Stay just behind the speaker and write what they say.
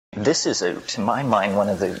this is, to my mind, one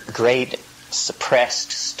of the great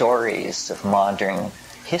suppressed stories of modern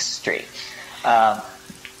history.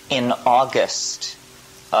 In August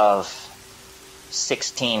of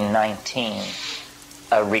 1619,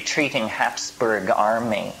 a retreating Habsburg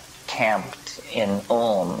army camped in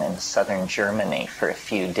Ulm in southern Germany for a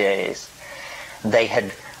few days.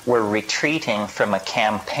 They were retreating from a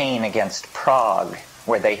campaign against Prague,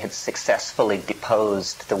 where they had successfully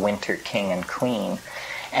deposed the Winter King and Queen.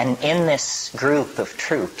 And in this group of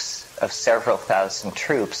troops, of several thousand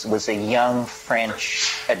troops, was a young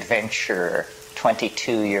French adventurer,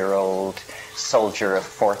 22-year-old soldier of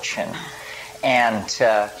fortune. And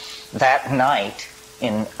that night,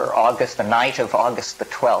 the night of August the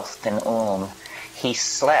 12th in Ulm, he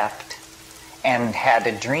slept and had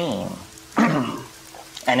a dream.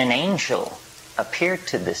 And an angel appeared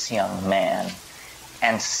to this young man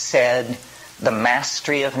and said, "The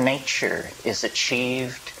mastery of nature is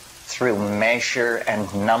achieved through measure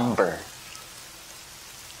and number."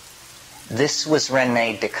 This was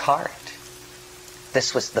René Descartes.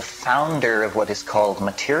 This was the founder of what is called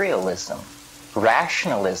materialism,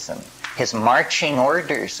 rationalism. His marching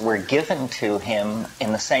orders were given to him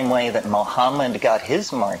in the same way that Muhammad got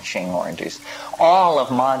his marching orders. All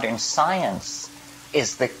of modern science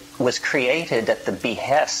was created at the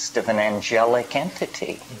behest of an angelic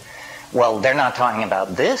entity. Well, they're not talking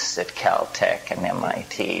about this at Caltech and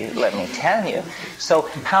MIT, let me tell you. So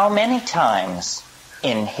how many times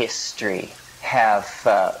in history have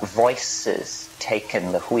voices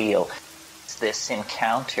taken the wheel? This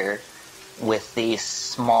encounter with these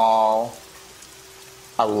small,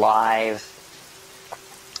 alive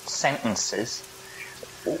sentences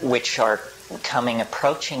which are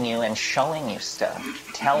approaching you and showing you stuff,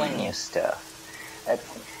 telling you stuff.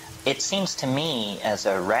 It seems to me, as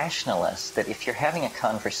a rationalist, that if you're having a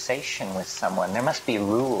conversation with someone, there must be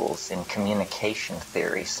rules in communication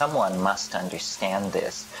theory. Someone must understand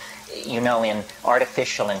this. You know, in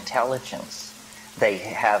artificial intelligence, they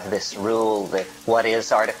have this rule that what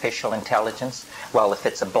is artificial intelligence? Well, if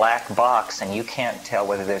it's a black box and you can't tell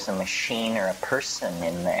whether there's a machine or a person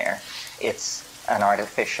in there, it's an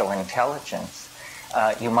artificial intelligence.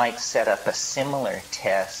 You might set up a similar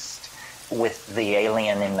test with the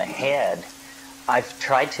alien in the head. I've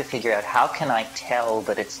tried to figure out, how can I tell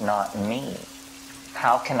that it's not me?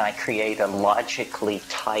 How can I create a logically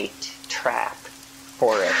tight trap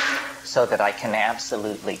for it so that I can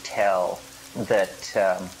absolutely tell that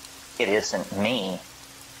it isn't me?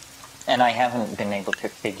 And I haven't been able to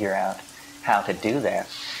figure out how to do that.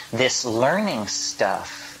 This learning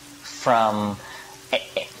stuff from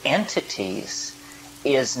entities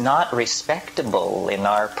is not respectable in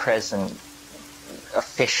our present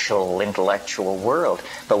official intellectual world.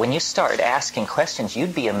 But when you start asking questions,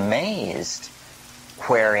 you'd be amazed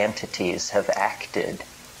where entities have acted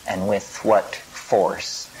and with what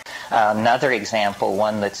force. Another example,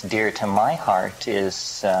 one that's dear to my heart,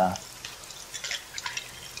 is,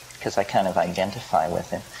 because I kind of identify with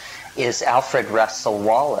him, is Alfred Russel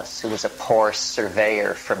Wallace, who was a poor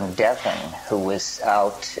surveyor from Devon, who was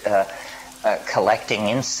out collecting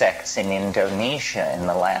insects in Indonesia in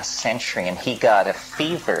the last century, and he got a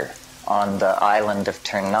fever on the island of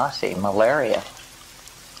Ternate, malaria.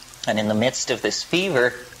 And in the midst of this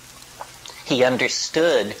fever, he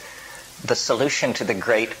understood the solution to the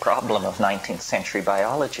great problem of 19th century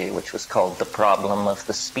biology, which was called the problem of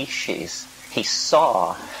the species. He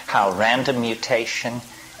saw how random mutation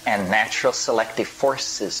and natural selective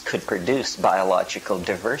forces could produce biological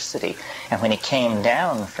diversity. And when he came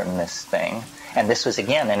down from this thing, and this was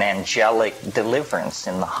again an angelic deliverance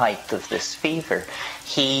in the height of this fever,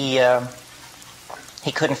 he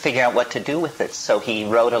couldn't figure out what to do with it. So he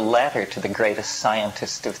wrote a letter to the greatest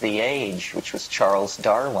scientist of the age, which was Charles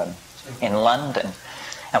Darwin, in London.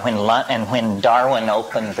 And when Darwin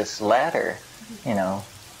opened this letter,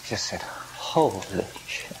 just said, "Holy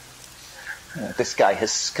shit. This guy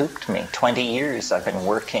has scooped me. 20 years I've been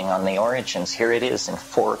working on the origins. Here it is in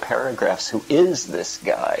 4 paragraphs. Who is this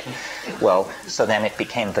guy?" Well, so then it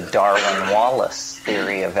became the Darwin-Wallace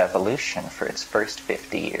theory of evolution for its first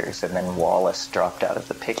 50 years, and then Wallace dropped out of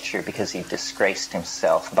the picture because he disgraced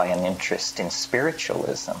himself by an interest in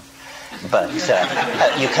spiritualism. But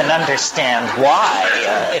you can understand why,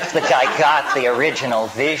 if the guy got the original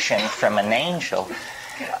vision from an angel.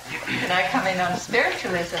 Can I come in on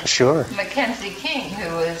spiritualism? Sure. Mackenzie King,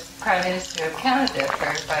 who was Prime Minister of Canada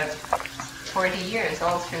for about 40 years,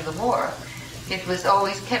 all through the war, it was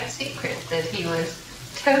always kept secret that he was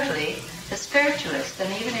totally a spiritualist.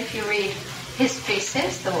 And even if you read history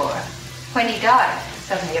since the war, when he died,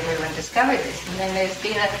 suddenly everyone discovered this, and then there's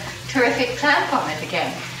been a terrific clamp on it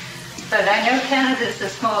again. But I know Canada is a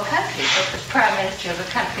small country, but the Prime Minister of the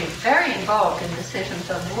country is very involved in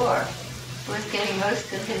decisions on war, who is getting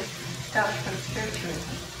most of his stuff from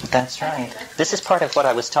spiritualism. That's right. This is part of what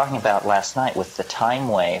I was talking about last night with the time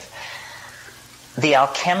wave. The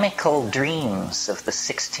alchemical dreams of the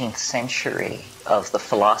 16th century, of the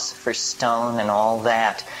philosopher's stone and all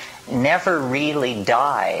that, never really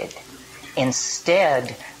died.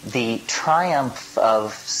 Instead, the triumph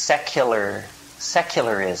of secularism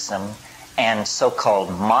and so-called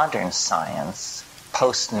modern science,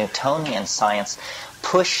 post-Newtonian science,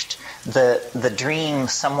 pushed the dream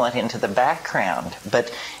somewhat into the background.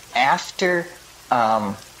 But after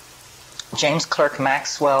James Clerk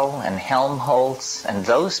Maxwell and Helmholtz and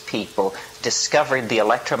those people discovered the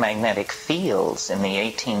electromagnetic fields in the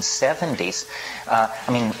 1870s,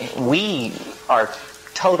 we are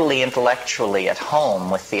totally intellectually at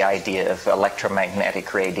home with the idea of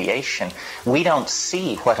electromagnetic radiation. We don't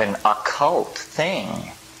see what an occult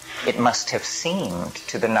thing it must have seemed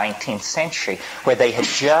to the 19th century, where they had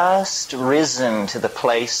just risen to the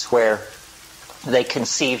place where they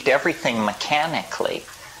conceived everything mechanically.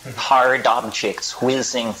 Hard objects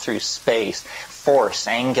whizzing through space, force,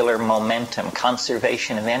 angular momentum,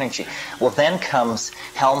 conservation of energy. Well, then comes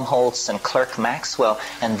Helmholtz and Clerk Maxwell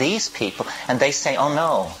and these people, and they say, oh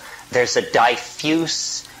no, there's a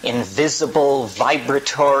diffuse, invisible,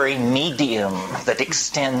 vibratory medium that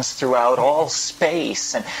extends throughout all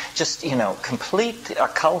space, and just, complete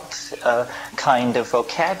occult kind of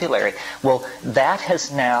vocabulary. Well, that has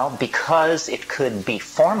now, because it could be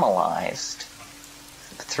formalized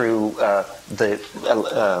through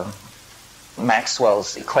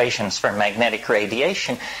Maxwell's equations for magnetic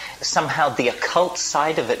radiation, somehow the occult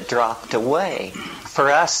side of it dropped away.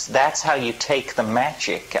 For us, that's how you take the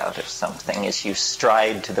magic out of something, is you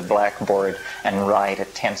stride to the blackboard and write a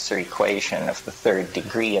tensor equation of the third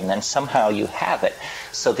degree, and then somehow you have it.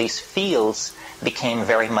 So these fields became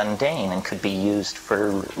very mundane and could be used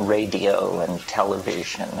for radio and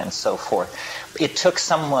television and so forth. It took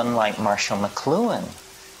someone like Marshall McLuhan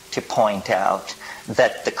to point out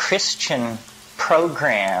that the Christian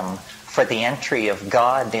program for the entry of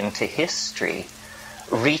God into history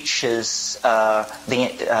reaches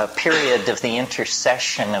the period of the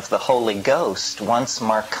intercession of the Holy Ghost once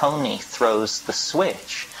Marconi throws the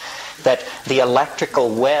switch. That the electrical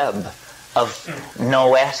web of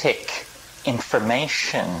noetic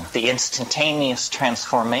information, the instantaneous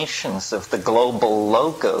transformations of the global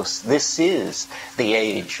logos, this is the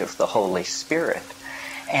age of the Holy Spirit.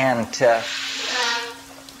 And,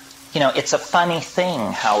 it's a funny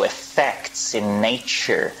thing how effects in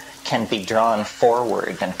nature can be drawn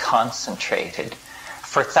forward and concentrated.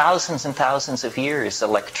 For thousands and thousands of years,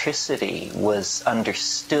 electricity was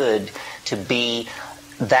understood to be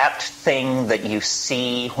that thing that you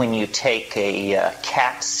see when you take a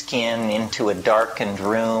cat skin into a darkened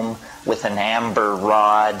room with an amber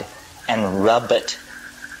rod and rub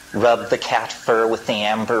the cat fur with the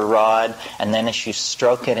amber rod, and then as you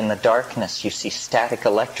stroke it in the darkness, you see static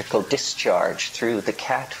electrical discharge through the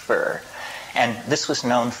cat fur. And this was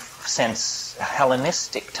known since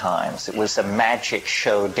Hellenistic times. It was a magic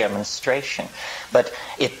show demonstration. But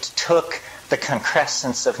it took the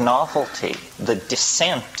concrescence of novelty, the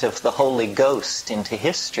descent of the Holy Ghost into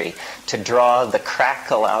history, to draw the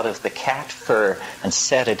crackle out of the cat fur and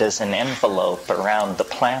set it as an envelope around the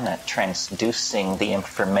planet, transducing the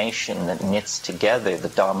information that knits together the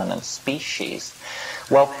dominant species.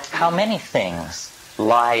 Well, how many things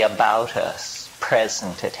lie about us,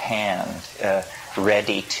 present at hand,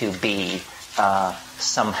 ready to be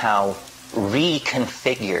somehow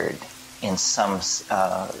reconfigured in some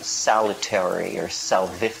salutary or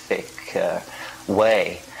salvific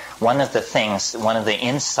way. One of the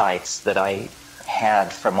insights that I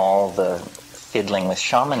had from all the fiddling with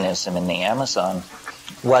shamanism in the Amazon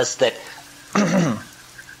was that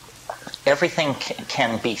everything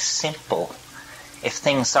can be simple. If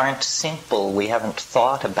things aren't simple, we haven't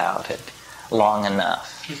thought about it long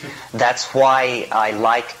enough. That's why I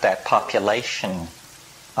liked that population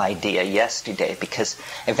idea yesterday, because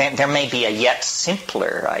there may be a yet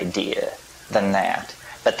simpler idea than that,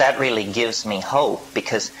 but that really gives me hope,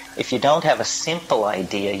 because if you don't have a simple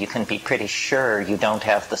idea, you can be pretty sure you don't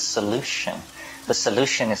have the solution. The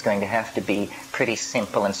solution is going to have to be pretty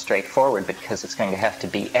simple and straightforward, because it's going to have to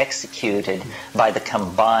be executed by the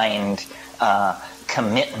combined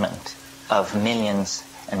commitment of millions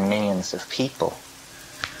and millions of people.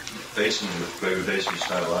 Basin, with Gregor Basin's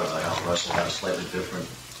style, I Russell had a slightly different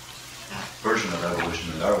version of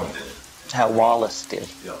evolution than Darwin did. How Wallace did.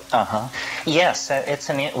 Yeah. Yes,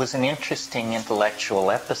 it was an interesting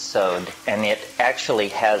intellectual episode, and it actually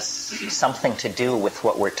has something to do with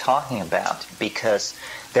what we're talking about, because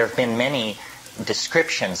there have been many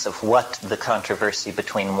descriptions of what the controversy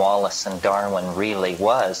between Wallace and Darwin really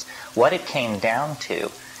was, what it came down to.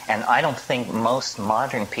 And I don't think most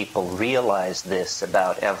modern people realize this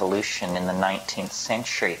about evolution in the 19th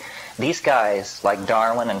century. These guys, like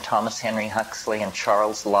Darwin and Thomas Henry Huxley and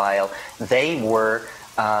Charles Lyell, they were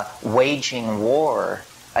waging war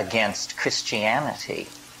against Christianity.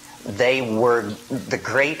 They were the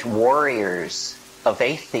great warriors of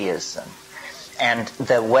atheism. And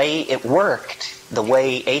the way it worked, the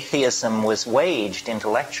way atheism was waged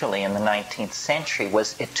intellectually in the 19th century,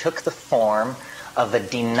 was it took the form of a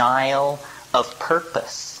denial of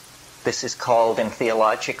purpose. This is called, in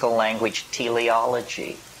theological language,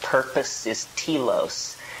 teleology. Purpose is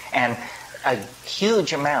telos. And a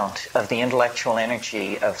huge amount of the intellectual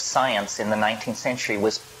energy of science in the 19th century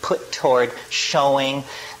was put toward showing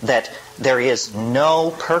that there is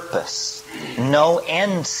no purpose, no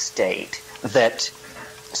end state. That,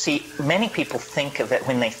 see, many people think of it,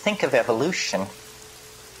 when they think of evolution,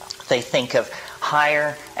 they think of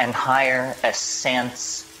higher and higher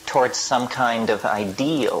ascents towards some kind of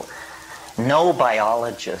ideal. No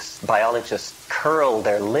biologists curl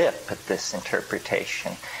their lip at this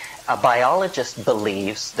interpretation. A biologist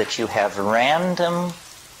believes that you have random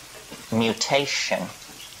mutation,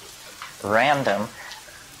 random,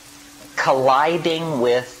 colliding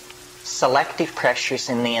with selective pressures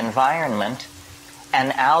in the environment,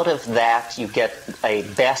 and out of that you get a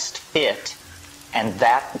best fit, and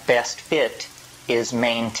that best fit is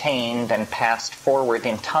maintained and passed forward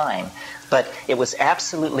in time. But it was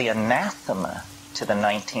absolutely anathema to the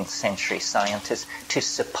 19th century scientists to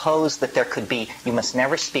suppose that there could be, you must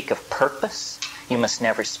never speak of purpose, you must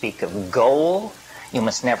never speak of goal, you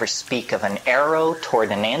must never speak of an arrow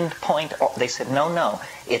toward an end point. They said, no,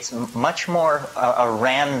 it's much more a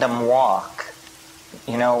random walk.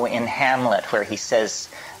 You know, in Hamlet, where he says,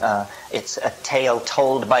 it's a tale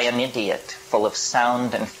told by an idiot, full of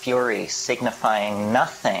sound and fury, signifying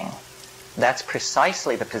nothing. That's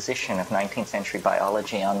precisely the position of 19th century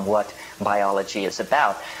biology on what biology is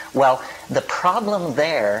about. Well, the problem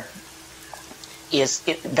there is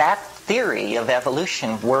that theory of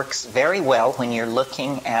evolution works very well when you're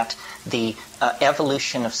looking at the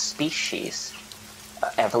evolution of species.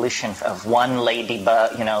 Evolution of one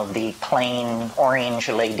ladybug, the plain orange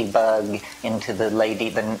ladybug into the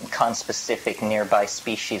conspecific nearby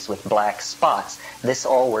species with black spots. This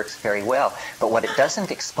all works very well. But what it doesn't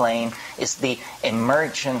explain is the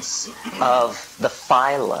emergence of the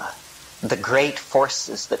phyla, the great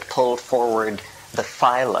forces that pulled forward the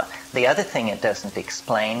phyla. The other thing it doesn't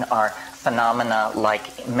explain are phenomena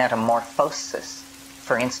like metamorphosis,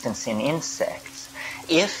 for instance, in insects.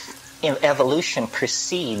 If evolution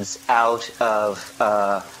proceeds out of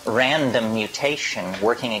random mutation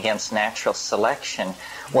working against natural selection,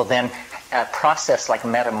 well then a process like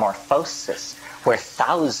metamorphosis, where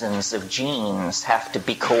thousands of genes have to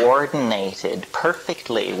be coordinated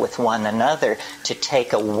perfectly with one another to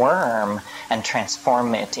take a worm and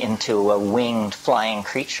transform it into a winged flying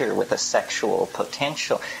creature with a sexual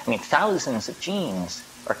potential. I mean, thousands of genes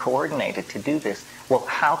are coordinated to do this. Well,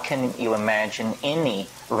 how can you imagine any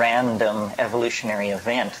random evolutionary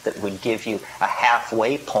event that would give you a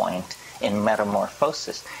halfway point in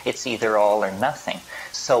metamorphosis? It's either all or nothing.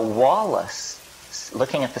 So Wallace,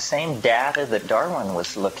 looking at the same data that Darwin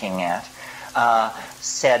was looking at,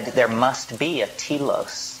 said there must be a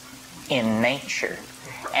telos in nature.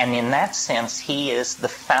 And in that sense, he is the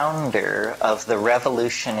founder of the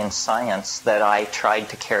revolution in science that I tried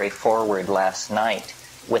to carry forward last night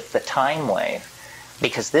with the time wave.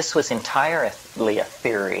 Because this was entirely a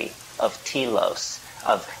theory of telos,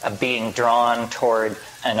 of being drawn toward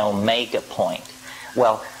an omega point.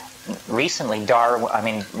 Well, recently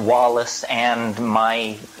Wallace and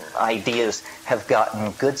my ideas have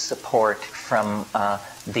gotten good support from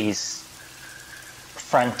these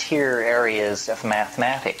frontier areas of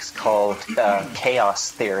mathematics called chaos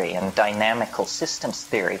theory and dynamical systems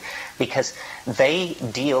theory, because they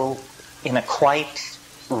deal in a quite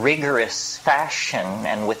rigorous fashion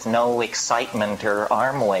and with no excitement or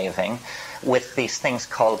arm waving with these things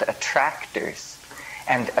called attractors.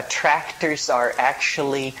 And attractors are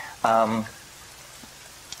actually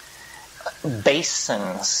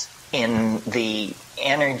basins in the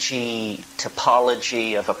energy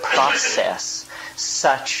topology of a process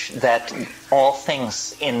such that all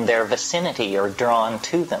things in their vicinity are drawn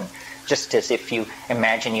to them. Just as if you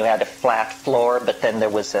imagine you had a flat floor, but then there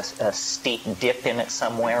was a steep dip in it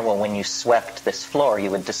somewhere. Well, when you swept this floor, you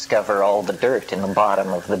would discover all the dirt in the bottom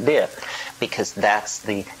of the dip, because that's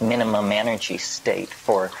the minimum energy state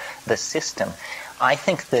for the system. I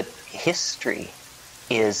think that history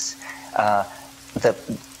is the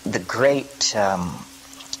great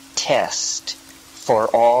test for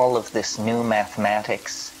all of this new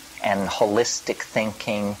mathematics and holistic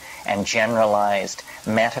thinking and generalized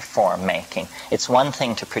metaphor making. It's one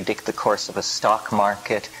thing to predict the course of a stock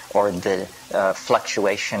market or the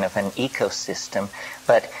fluctuation of an ecosystem,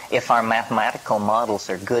 but if our mathematical models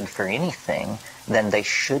are good for anything, then they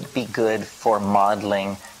should be good for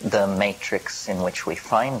modeling the matrix in which we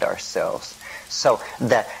find ourselves. So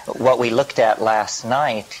what we looked at last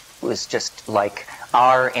night was just like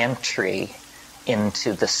our entry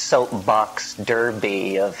into the soapbox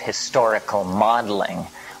derby of historical modeling,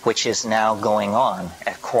 which is now going on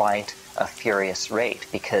at quite a furious rate,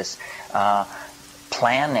 because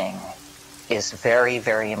planning is very,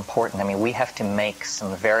 very important. I mean, we have to make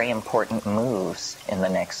some very important moves in the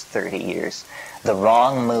next 30 years. The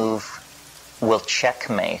wrong move will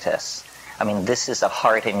checkmate us. I mean, this is a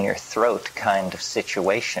heart-in-your-throat kind of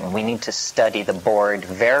situation. We need to study the board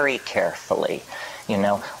very carefully. You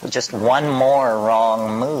know, just one more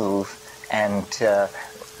wrong move, and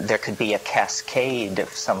there could be a cascade of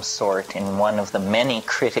some sort in one of the many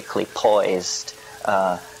critically poised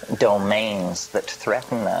domains that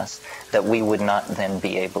threaten us that we would not then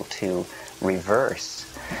be able to reverse.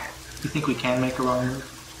 You think we can make a wrong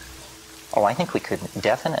move? Oh, I think we could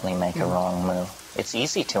definitely make a wrong move. It's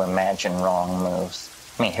easy to imagine wrong moves.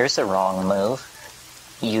 I mean, here's a wrong move.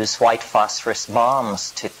 Use white phosphorus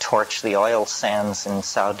bombs to torch the oil sands in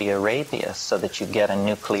Saudi Arabia so that you get a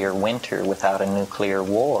nuclear winter without a nuclear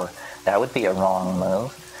war. That would be a wrong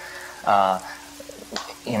move.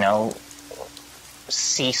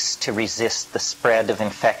 Cease to resist the spread of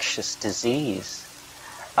infectious disease.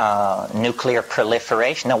 Nuclear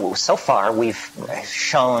proliferation. No, so far we've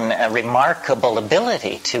shown a remarkable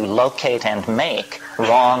ability to locate and make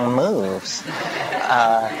wrong moves.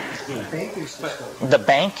 The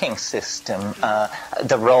banking system,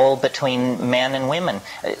 the role between men and women,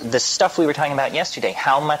 the stuff we were talking about yesterday,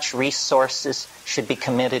 how much resources should be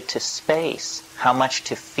committed to space, how much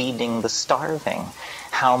to feeding the starving,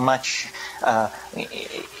 how much...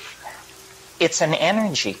 It's an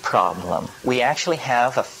energy problem. We actually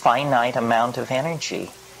have a finite amount of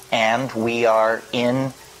energy, and we are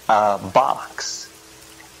in a box,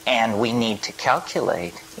 and we need to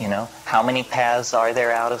calculate, how many paths are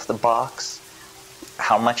there out of the box,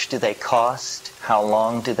 how much do they cost, how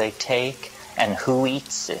long do they take, and who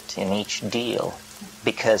eats it in each deal,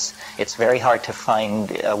 because it's very hard to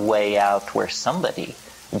find a way out where somebody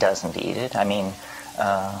doesn't eat it. I mean,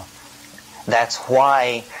 that's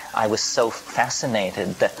why I was so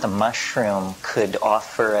fascinated that the mushroom could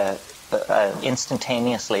offer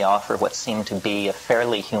instantaneously offer what seemed to be a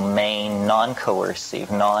fairly humane, non-coercive,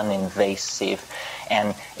 non-invasive,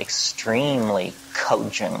 and extremely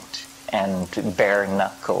cogent and bare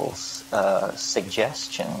knuckles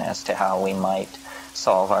suggestion as to how we might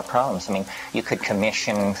solve our problems. I mean, you could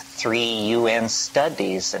commission 3 UN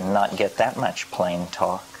studies and not get that much plain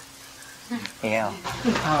talk. Yeah.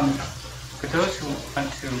 For those who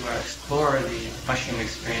want to explore the mushroom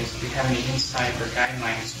experience, do you have any insight or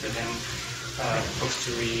guidelines for them, books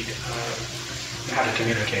to read, how to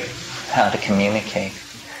communicate? How to communicate.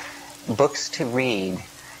 Books to read.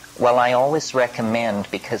 Well, I always recommend,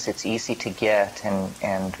 because it's easy to get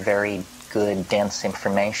and very good, dense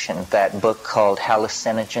information, that book called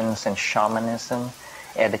Hallucinogens and Shamanism,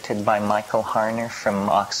 edited by Michael Harner from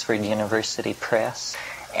Oxford University Press.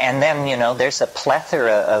 And then, there's a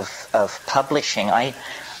plethora of publishing.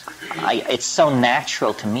 It's so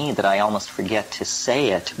natural to me that I almost forget to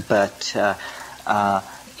say it, but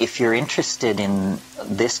if you're interested in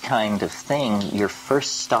this kind of thing, your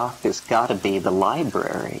first stop has got to be the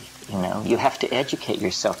library. You have to educate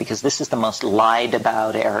yourself, because this is the most lied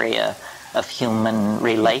about area of human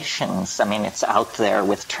relations. I mean, it's out there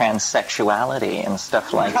with transsexuality and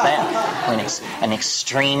stuff like that. I mean, it's an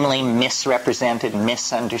extremely misrepresented,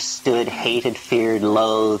 misunderstood, hated, feared,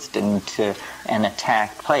 loathed, and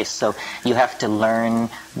attacked place. So you have to learn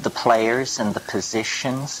the players and the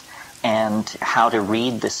positions and how to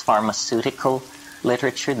read this pharmaceutical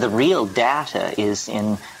literature. The real data is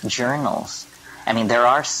in journals. I mean, there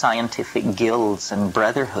are scientific guilds and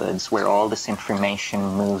brotherhoods where all this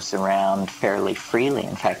information moves around fairly freely.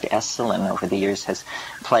 In fact, Esalen over the years has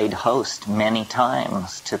played host many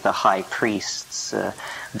times to the high priests,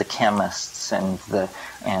 the chemists, and the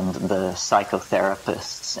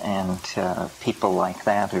psychotherapists, and people like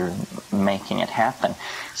that are making it happen.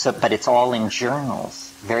 So, but it's all in journals.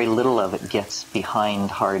 Very little of it gets behind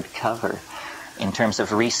hardcover. In terms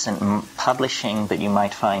of recent publishing that you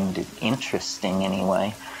might find interesting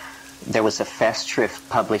anyway, there was a festschrift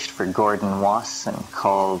published for Gordon Wasson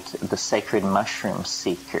called The Sacred Mushroom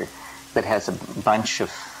Seeker that has a bunch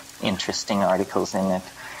of interesting articles in it,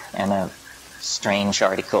 and a strange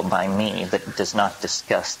article by me that does not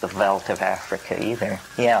discuss the veldt of Africa either.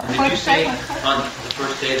 Yeah. Did you say on the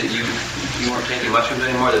first day that you weren't taking mushrooms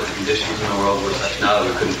anymore, that the conditions in the world were such now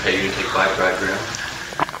that we couldn't pay you to take 5 dry grams?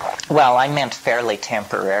 Well, I meant fairly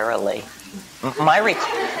temporarily. My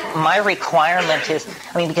requirement is,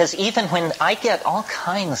 I mean, because even when I get all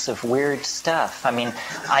kinds of weird stuff, I mean,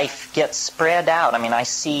 I get spread out. I mean, I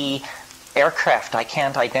see aircraft I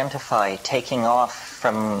can't identify taking off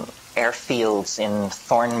from airfields in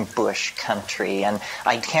thornbush country, and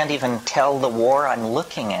I can't even tell the war I'm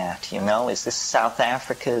looking at, you know. Is this South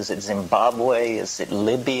Africa? Is it Zimbabwe? Is it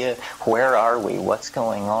Libya? Where are we? What's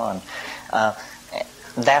going on?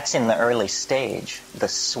 That's in the early stage, the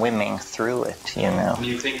swimming through it, you know. Do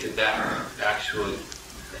you think that actually,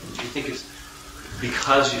 do you think it's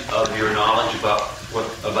because of your knowledge about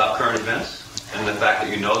current events and the fact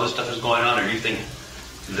that you know this stuff is going on, or do you think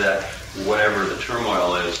that whatever the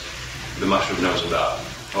turmoil is, the mushroom knows about,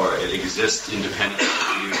 or it exists independently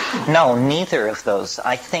of you? No, neither of those.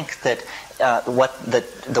 I think that what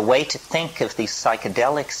the way to think of these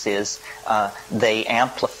psychedelics is they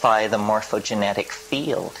amplify the morphogenetic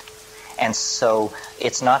field. And so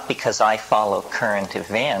it's not because I follow current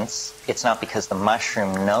events, it's not because the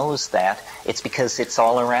mushroom knows that, it's because it's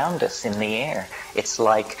all around us in the air. It's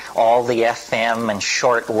like all the FM and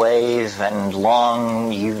shortwave and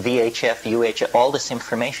long VHF, UHF, all this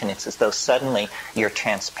information. It's as though suddenly you're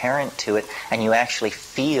transparent to it and you actually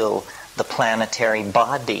feel the planetary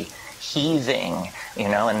body heaving, you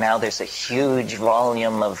know, and now there's a huge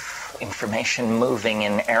volume of information moving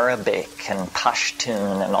in Arabic and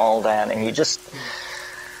Pashtun and all that, and you just,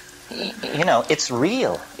 you know, it's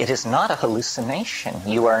real. It is not a hallucination.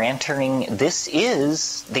 You are entering, this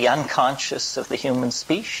is the unconscious of the human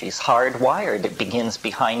species, hardwired. It begins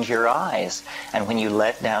behind your eyes, and when you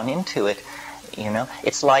let down into it, you know,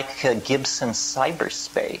 it's like Gibson's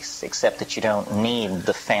cyberspace, except that you don't need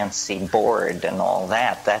the fancy board and all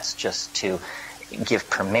that. That's just to give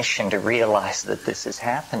permission to realize that this is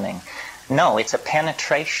happening. No, it's a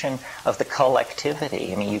penetration of the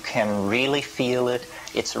collectivity. I mean, you can really feel it.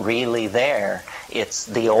 It's really there. It's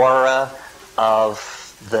the aura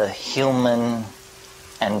of the human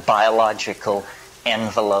and biological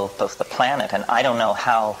envelope of the planet. And I don't know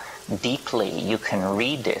how deeply you can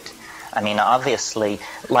read it. I mean, obviously,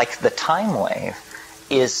 like the time wave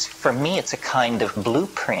is, for me, it's a kind of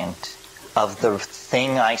blueprint of the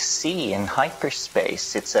thing I see in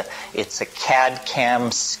hyperspace. It's a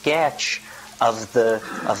CAD/CAM sketch of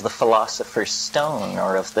the philosopher's stone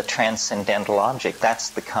or of the transcendental object. That's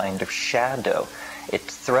the kind of shadow it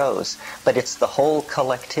throws. But it's the whole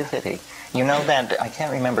collectivity. You know that, I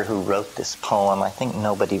can't remember who wrote this poem. I think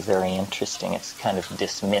nobody very interesting. It's kind of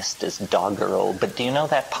dismissed as doggerel. But do you know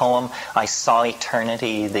that poem, I saw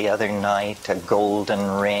eternity the other night, a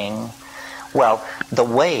golden ring? Well, the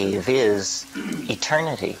wave is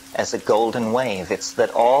eternity as a golden wave. It's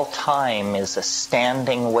that all time is a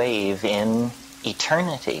standing wave in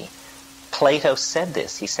eternity. Plato said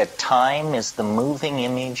this. He said, time is the moving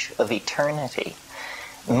image of eternity.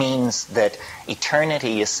 Means that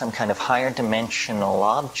eternity is some kind of higher dimensional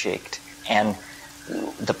object, and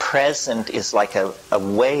the present is like a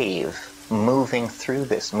wave moving through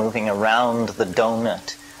this, moving around the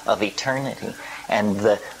donut of eternity. And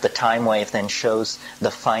the time wave then shows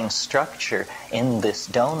the fine structure in this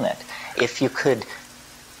donut. If you could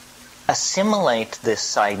assimilate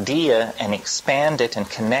this idea and expand it and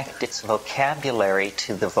connect its vocabulary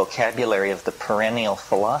to the vocabulary of the perennial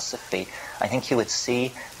philosophy, I think you would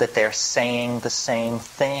see that they're saying the same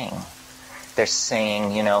thing. They're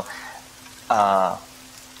saying, you know,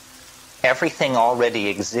 everything already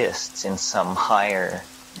exists in some higher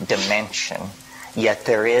dimension, yet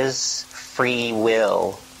there is free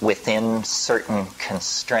will within certain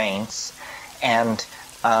constraints, and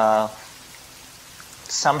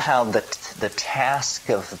somehow the task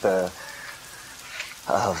of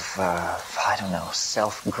I don't know,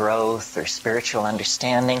 self-growth or spiritual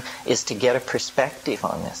understanding is to get a perspective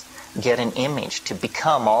on this. get an image, to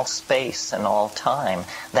become all space and all time.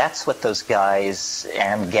 That's what those guys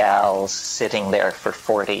and gals sitting there for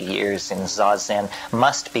 40 years in Zazen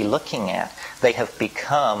must be looking at. They have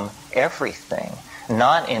become everything,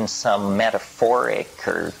 not in some metaphoric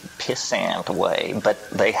or pissant way, but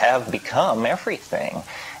they have become everything.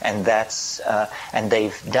 And and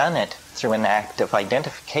they've done it through an act of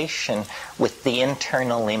identification with the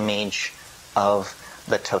internal image of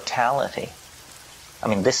the totality. I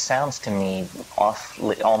mean, this sounds to me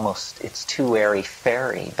awfully, almost, it's too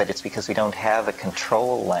airy-fairy, but it's because we don't have a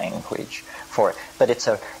control language for it. But it's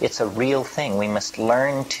a real thing. We must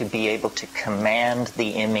learn to be able to command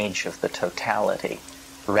the image of the totality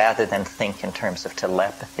rather than think in terms of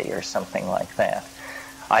telepathy or something like that.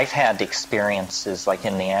 I've had experiences like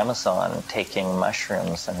in the Amazon taking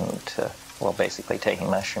mushrooms basically taking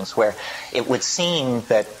mushrooms, where it would seem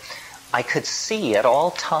that I could see at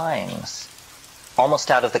all times,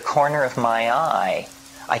 almost out of the corner of my eye,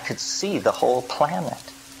 I could see the whole planet,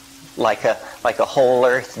 like a whole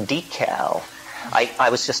Earth decal. I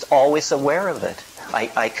was just always aware of it.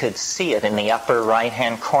 I could see it in the upper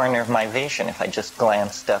right-hand corner of my vision. If I just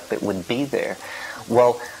glanced up, it would be there.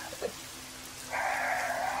 Well,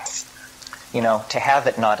 to have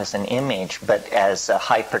it not as an image, but as a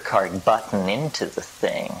hypercard button into the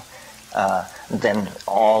thing, then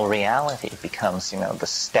all reality becomes, the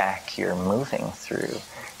stack you're moving through,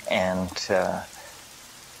 and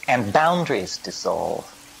boundaries dissolve.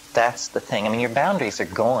 That's the thing. I mean, your boundaries are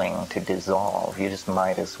going to dissolve. You just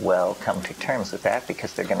might as well come to terms with that,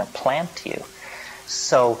 because they're going to plant you.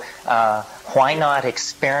 So why not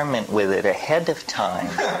experiment with it ahead of time,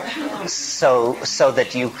 so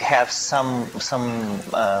that you have something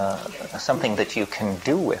that you can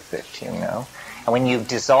do with it, And when you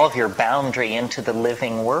dissolve your boundary into the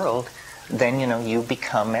living world, then you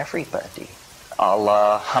become everybody. A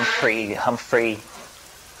la Humphrey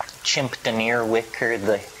Chimpton Wicker,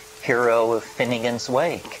 the hero of Finnegan's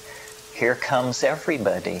Wake. Here comes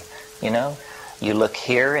everybody, You look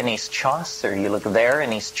here and he's Chaucer. You look there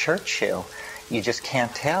and he's Churchill. You just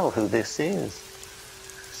can't tell who this is.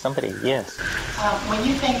 Somebody, yes. When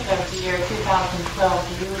you think of the year 2012,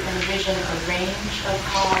 do you envision a range of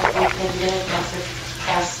how we could live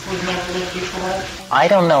as we've never lived before? I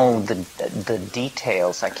don't know the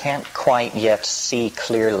details. I can't quite yet see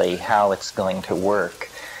clearly how it's going to work.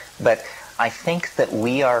 But I think that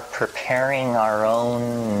we are preparing our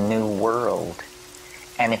own new world.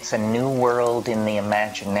 And it's a new world in the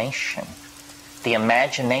imagination. The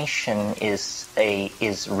imagination is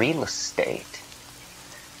real estate.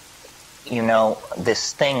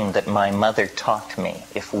 This thing that my mother taught me,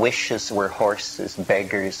 if wishes were horses,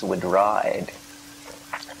 beggars would ride.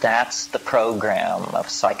 That's the program of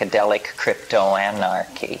psychedelic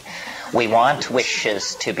crypto-anarchy. We want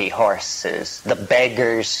wishes to be horses. The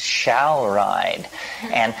beggars shall ride.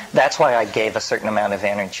 And that's why I gave a certain amount of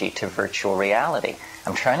energy to virtual reality.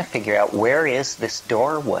 I'm trying to figure out, where is this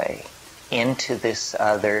doorway into this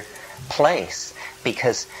other place?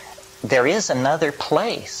 Because there is another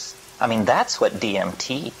place. I mean, that's what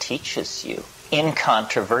DMT teaches you,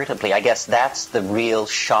 incontrovertibly. I guess that's the real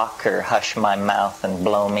shocker, hush my mouth and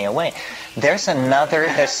blow me away. There's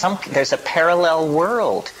a parallel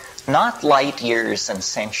world, not light years and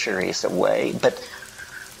centuries away, but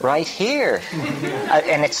right here.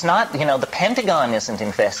 And it's not, the Pentagon isn't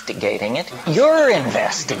investigating it. You're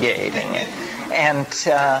investigating it. And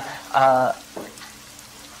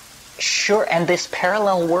sure, and this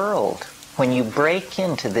parallel world, when you break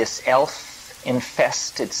into this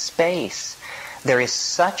elf-infested space, there is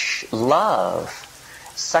such love,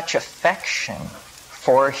 such affection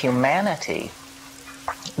for humanity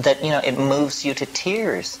that, it moves you to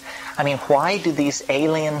tears. I mean, why do these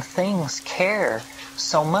alien things care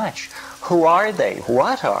so much? Who are they?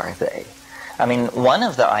 What are they? I mean, one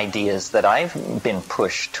of the ideas that I've been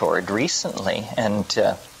pushed toward recently, and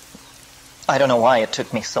I don't know why it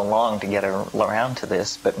took me so long to get around to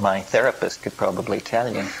this, but my therapist could probably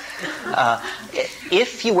tell you.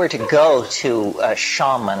 If you were to go to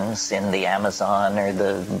shamans in the Amazon or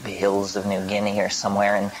the hills of New Guinea or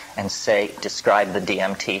somewhere and describe the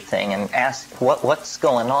DMT thing and ask, what's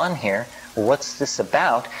going on here? What's this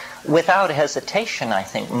about? Without hesitation, I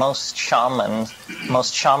think most shamans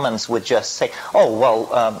would just say, oh,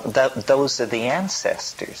 well, those are the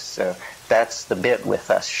ancestors. That's the bit with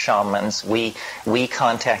us shamans. We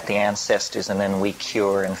contact the ancestors and then we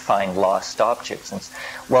cure and find lost objects.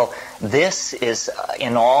 Well, this is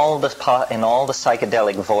in all the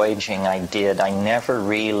psychedelic voyaging I did, I never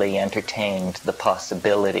really entertained the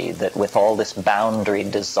possibility that with all this boundary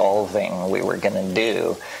dissolving we were going to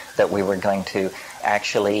do, that we were going to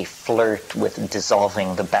actually flirt with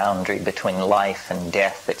dissolving the boundary between life and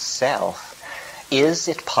death itself. Is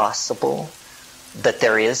it possible that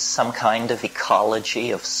there is some kind of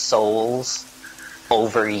ecology of souls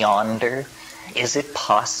over yonder? Is it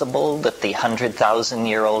possible that the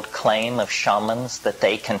 100,000-year-old claim of shamans that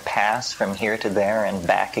they can pass from here to there and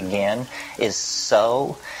back again is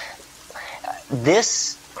so?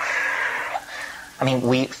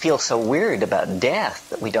 We feel so weird about death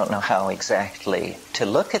that we don't know how exactly to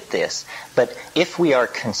look at this. But if we are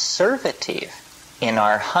conservative in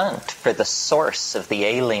our hunt for the source of the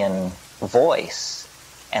alien voice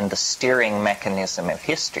and the steering mechanism of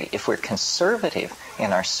history, if we're conservative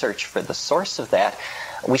in our search for the source of that,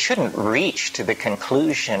 we shouldn't reach to the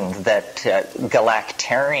conclusion that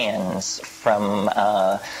galactarians from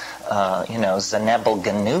Zenebel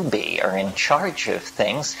Ganubi are in charge of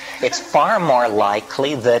things. It's far more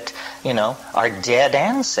likely that, our dead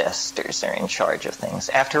ancestors are in charge of things.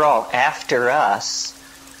 After all, after us,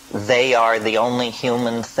 they are the only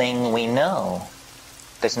human thing we know.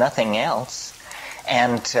 There's nothing else.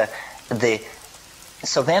 And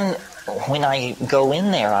so then when I go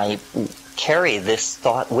in there, I carry this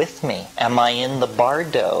thought with me. Am I in the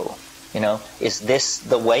bardo? Is this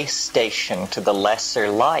the way station to the lesser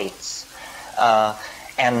lights?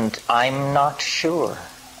 And I'm not sure.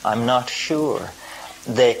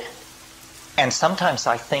 And sometimes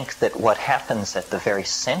I think that what happens at the very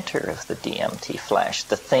center of the DMT flash,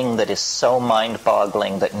 the thing that is so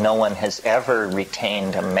mind-boggling that no one has ever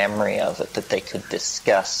retained a memory of it that they could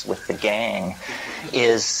discuss with the gang,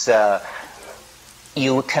 is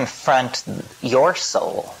you confront your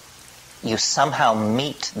soul. You somehow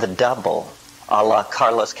meet the double, a la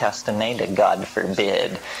Carlos Castaneda, God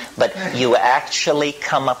forbid. But you actually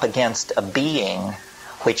come up against a being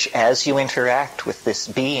which, as you interact with this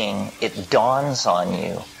being, it dawns on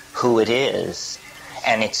you who it is,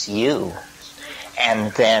 and it's you.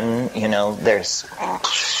 And then, there's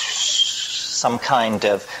some kind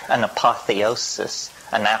of an apotheosis,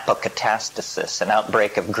 an apokatastasis, an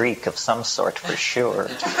outbreak of Greek of some sort for sure.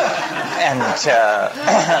 And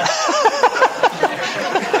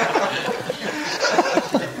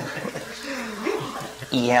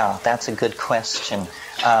yeah, that's a good question.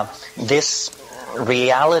 This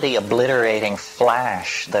reality obliterating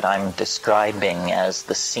flash that I'm describing as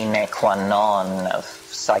the sine qua non of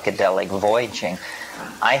psychedelic voyaging,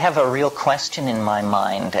 I have a real question in my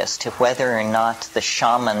mind as to whether or not the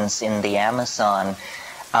shamans in the Amazon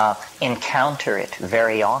encounter it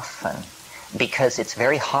very often, because it's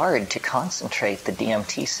very hard to concentrate the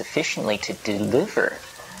DMT sufficiently to deliver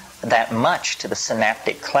that much to the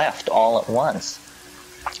synaptic cleft all at once.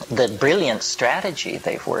 The brilliant strategy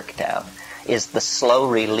they've worked out is the slow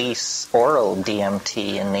release oral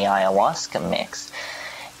DMT in the ayahuasca mix.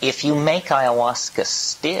 If you make ayahuasca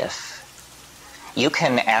stiff, you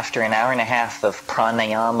can, after an hour and a half of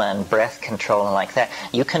pranayama and breath control and like that,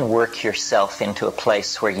 you can work yourself into a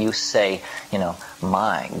place where you say,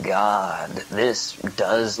 my God, this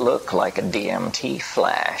does look like a DMT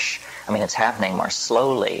flash. It's happening more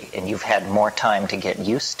slowly, and you've had more time to get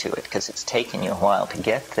used to it because it's taken you a while to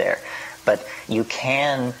get there. But you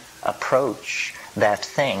can approach that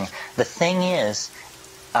thing. The thing is,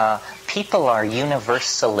 people are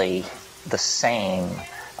universally the same,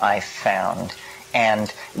 I've found.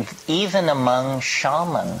 And even among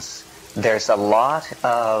shamans, there's a lot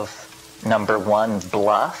of, number one,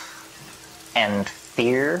 bluff and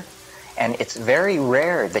fear. And it's very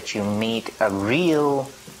rare that you meet a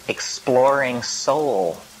real exploring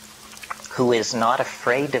soul who is not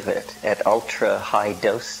afraid of it at ultra high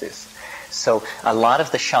doses. So a lot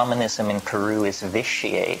of the shamanism in Peru is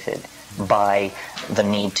vitiated by the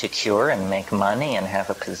need to cure and make money and have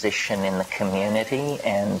a position in the community,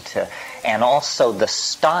 and also the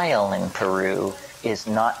style in Peru is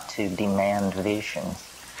not to demand visions.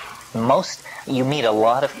 You meet a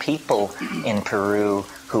lot of people in Peru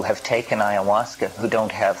who have taken ayahuasca who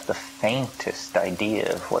don't have the faintest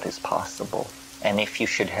idea of what is possible. And if you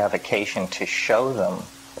should have occasion to show them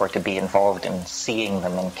or to be involved in seeing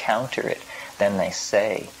them encounter it, then they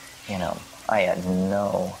say, I had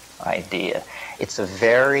no idea. It's a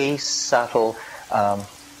very subtle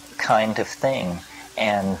kind of thing.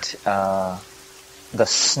 And the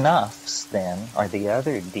snuffs, then, are the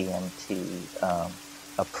other DMT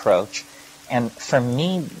approach. And for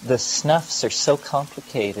me, the snuffs are so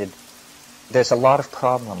complicated. There's a lot of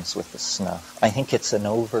problems with the snuff. I think it's an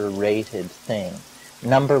overrated thing.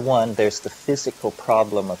 Number one, there's the physical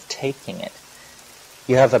problem of taking it.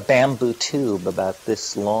 You have a bamboo tube about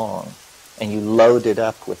this long, and you load it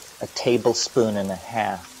up with a tablespoon and a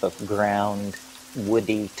half of ground,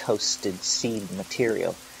 woody, toasted seed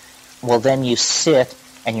material. Well, then you sit,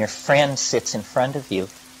 and your friend sits in front of you.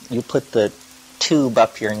 You put the tube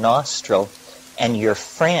up your nostril, and your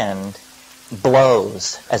friend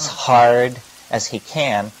blows as hard as he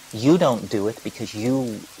can. You don't do it because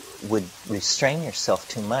you would restrain yourself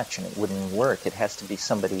too much and it wouldn't work. It has to be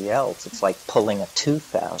somebody else. It's like pulling a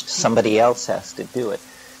tooth out. Somebody else has to do it.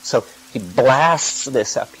 So he blasts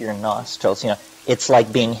this up your nostrils. It's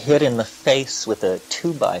like being hit in the face with a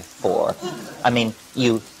 2x4. I mean,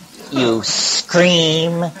 you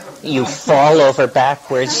scream, you fall over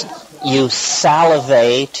backwards, you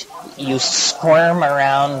salivate, you squirm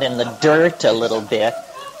around in the dirt a little bit,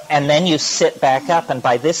 and then you sit back up, and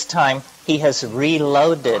by this time he has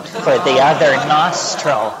reloaded for the other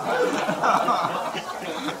nostril.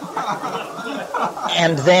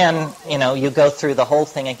 And then, you go through the whole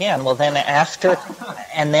thing again. Well, then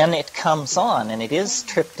and then it comes on, and it is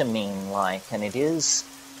tryptamine-like, and it is,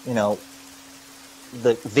 the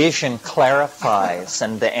vision clarifies,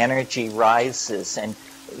 and the energy rises, and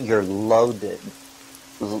you're loaded,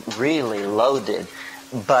 really loaded.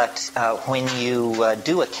 But when you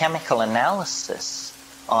do a chemical analysis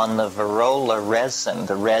on the Varroa resin,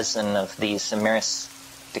 the resin of these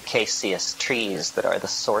Myristicaceous trees that are the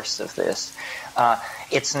source of this,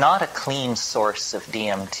 it's not a clean source of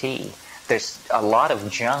DMT. There's a lot of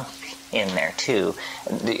junk in there too.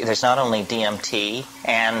 There's not only DMT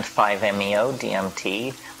and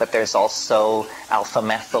 5-MeO-DMT, but there's also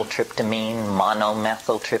alpha-methyltryptamine,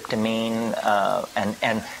 monomethyltryptamine,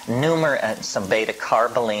 and some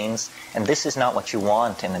beta-carbolines. And this is not what you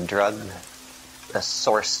want in a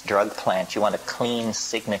source drug plant. You want a clean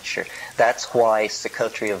signature. That's why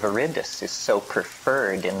Psychotria viridis is so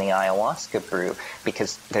preferred in the ayahuasca brew,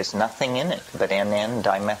 because there's nothing in it but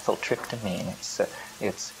N,N-dimethyltryptamine.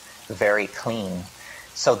 It's very clean.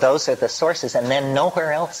 So those are the sources. And then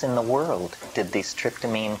nowhere else in the world did these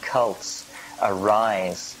tryptamine cults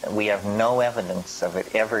arise. We have no evidence of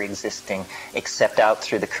it ever existing except out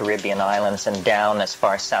through the Caribbean islands and down as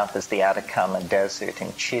far south as the Atacama Desert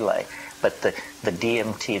in Chile. But the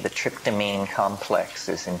DMT, the tryptamine complex,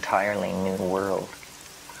 is entirely new world.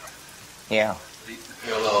 Yeah. The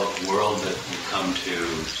parallel world that you come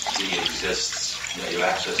to see exists, that you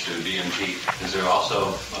access through DMT, is there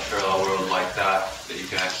also a parallel world like that you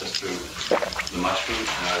can access through the mushroom?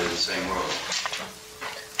 And are they the same world?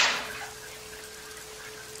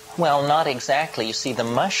 Well, not exactly. You see, the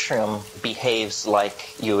mushroom behaves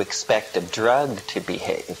like you expect a drug to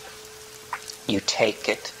behave. You take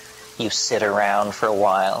it, you sit around for a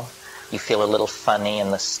while, you feel a little funny in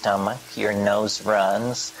the stomach, your nose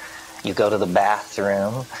runs, you go to the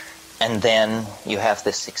bathroom, and then you have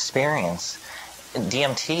this experience.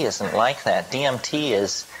 DMT isn't like that. DMT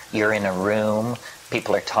is you're in a room,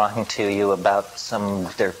 people are talking to you about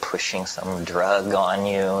they're pushing some drug on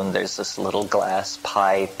you, and there's this little glass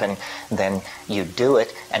pipe, and then you do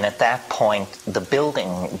it, and at that point the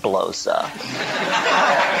building blows up.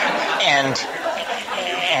 And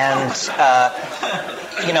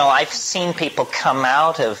I've seen people come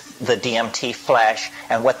out of the DMT flash,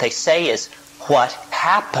 and what they say is, "What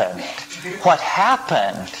happened? What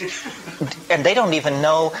happened?" And they don't even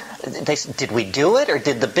know. They say, "Did we do it, or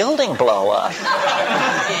did the building blow up?"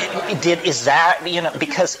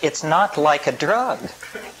 Because it's not like a drug.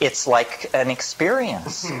 It's like an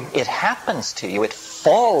experience. It happens to you. It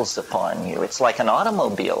falls upon you. It's like an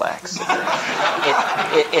automobile accident.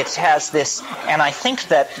 It has this, and I think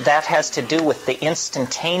that has to do with the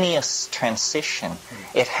instantaneous transition.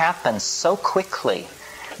 It happens so quickly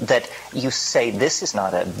that you say, this is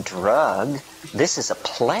not a drug, this is a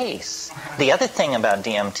place. The other thing about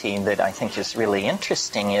DMT that I think is really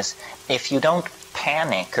interesting is if you don't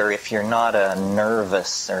panic, or if you're not a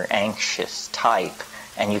nervous or anxious type,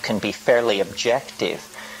 and you can be fairly objective,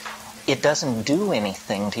 it doesn't do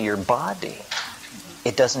anything to your body.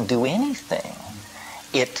 It doesn't do anything.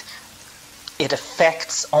 It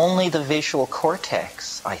affects only the visual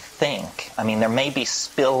cortex, I think. I mean, there may be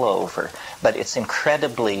spillover, but it's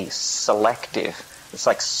incredibly selective. It's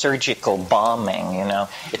like surgical bombing,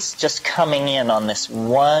 It's just coming in on this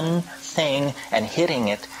one thing and hitting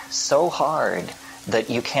it so hard that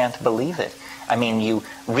you can't believe it. I mean, you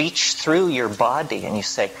reach through your body and you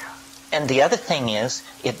say, and the other thing is,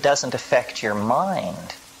 it doesn't affect your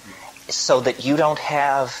mind, so that you don't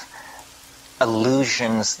have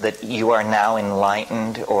illusions that you are now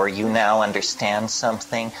enlightened, or you now understand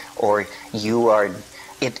something, or you are...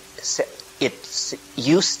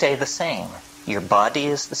 you stay the same. Your body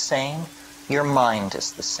is the same. Your mind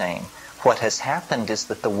is the same. What has happened is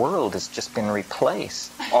that the world has just been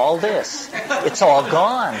replaced. All this, it's all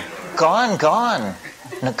gone. Gone. Gone.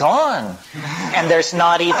 And there's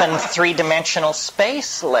not even three-dimensional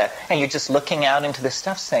space left. And you're just looking out into this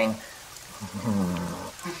stuff saying,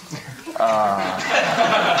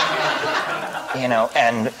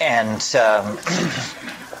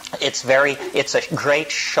 it's a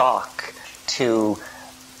great shock to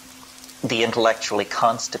the intellectually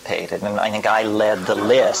constipated, and I think I led the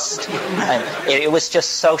list. And it was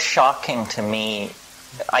just so shocking to me.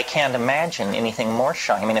 I can't imagine anything more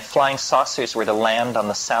shocking. I mean, if flying saucers were to land on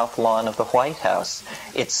the south lawn of the White House,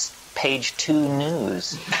 it's page 2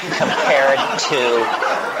 news compared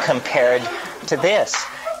to this.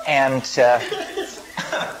 And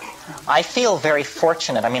I feel very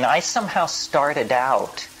fortunate. I mean, I somehow started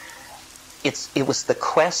out, it was the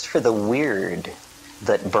quest for the weird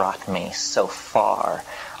that brought me so far.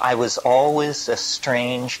 I was always a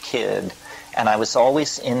strange kid, and I was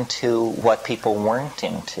always into what people weren't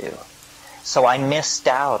into. So I missed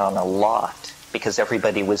out on a lot because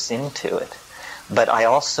everybody was into it. But I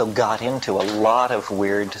also got into a lot of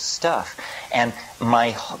weird stuff. And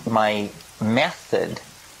my method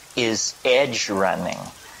is edge running.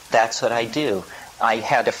 That's what I do. I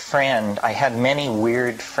had many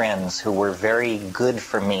weird friends who were very good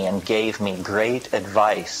for me and gave me great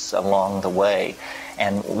advice along the way.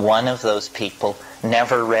 And one of those people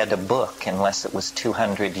never read a book unless it was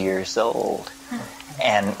 200 years old.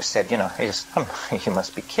 And said, you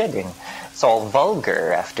must be kidding. It's all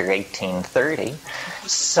vulgar after 1830.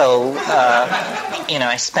 So,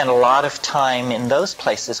 I spent a lot of time in those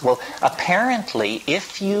places. Well, apparently,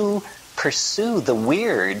 if you pursue the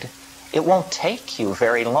weird, it won't take you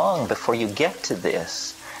very long before you get to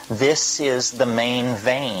this. This is the main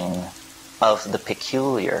vein of the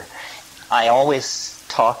peculiar. I always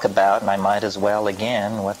talk about, and I might as well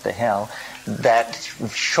again, what the hell, that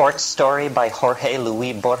short story by Jorge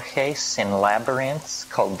Luis Borges in Labyrinths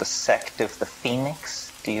called The Sect of the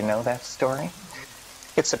Phoenix. Do you know that story?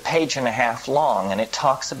 It's a page and a half long, and it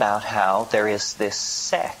talks about how there is this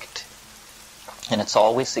sect, and it's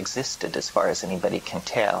always existed as far as anybody can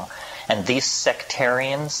tell. And these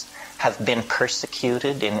sectarians have been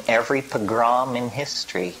persecuted in every pogrom in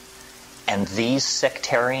history. And these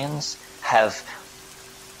sectarians have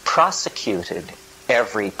prosecuted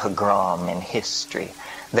every pogrom in history.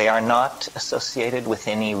 They are not associated with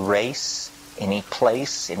any race, any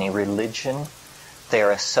place, any religion. They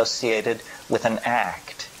are associated with an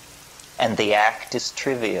act. And the act is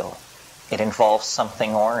trivial. It involves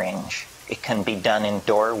something orange. It can be done in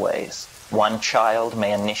doorways. One child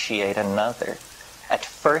may initiate another. At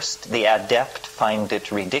first, the adept find it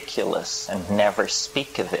ridiculous and never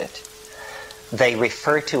speak of it. They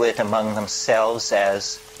refer to it among themselves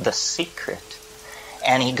as the secret.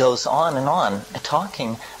 And he goes on and on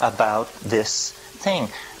talking about this thing.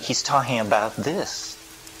 He's talking about this.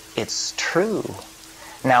 It's true.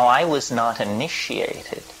 Now, I was not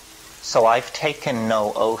initiated, so I've taken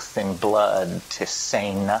no oath in blood to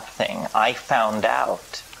say nothing. I found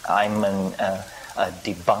out. I'm a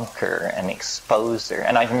debunker, an exposer,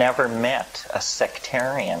 and I've never met a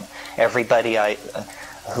sectarian. Everybody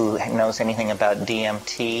who knows anything about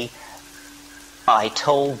DMT, I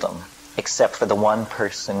told them, except for the one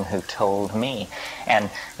person who told me. And,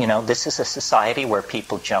 this is a society where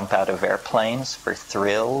people jump out of airplanes for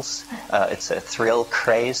thrills. It's a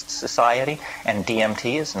thrill-crazed society, and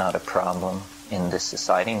DMT is not a problem in this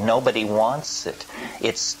society. Nobody wants it.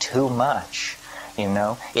 It's too much.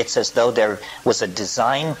 It's as though there was a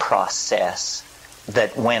design process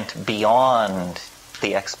that went beyond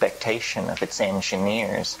the expectation of its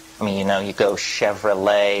engineers. I mean, you go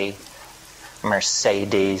Chevrolet,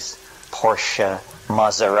 Mercedes, Porsche,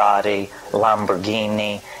 Maserati,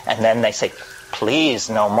 Lamborghini, and then they say, please,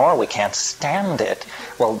 no more, we can't stand it.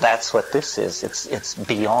 Well, that's what this is. It's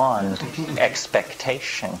beyond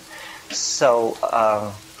expectation. So,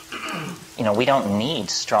 we don't need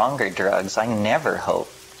stronger drugs. I never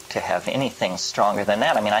hope to have anything stronger than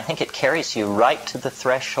that. I mean, I think it carries you right to the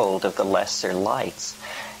threshold of the lesser lights.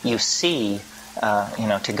 You see,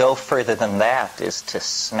 to go further than that is to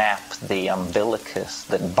snap the umbilicus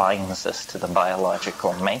that binds us to the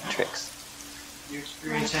biological matrix. Do you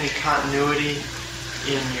experience any continuity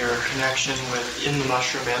in your connection in the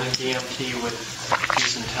mushroom and in DMT with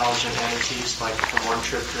these intelligent entities, like from one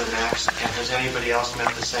trip to the next? And has anybody else met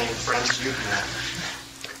the same friends you've met?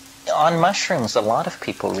 On mushrooms, a lot of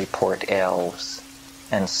people report elves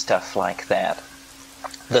and stuff like that.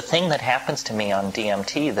 The thing that happens to me on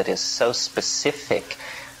DMT that is so specific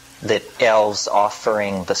that elves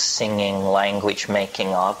offering the singing, language-making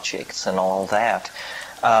objects and all that.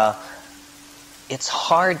 It's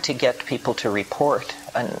hard to get people to report.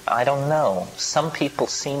 And I don't know. Some people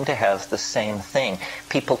seem to have the same thing.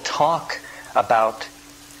 People talk about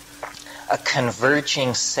a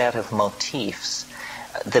converging set of motifs.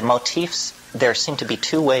 The motifs, there seem to be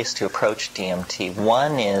two ways to approach DMT.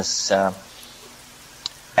 One is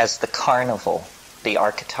as the carnival, the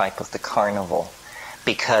archetype of the carnival.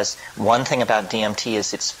 Because one thing about DMT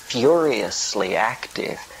is it's furiously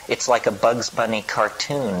active. It's like a Bugs Bunny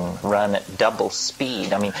cartoon run at double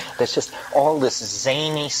speed. I mean, there's just all this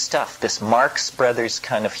zany stuff, this Marx Brothers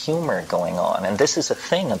kind of humor going on. And this is a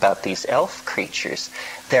thing about these elf creatures.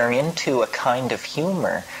 They're into a kind of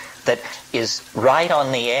humor that is right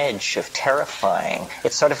on the edge of terrifying.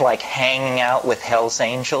 It's sort of like hanging out with Hell's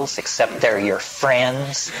Angels, except they're your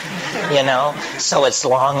friends, you know? So as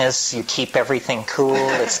long as you keep everything cool,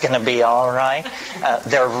 it's going to be all right.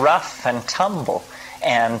 They're rough and tumble.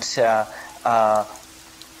 And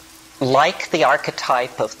like the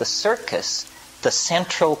archetype of the circus, the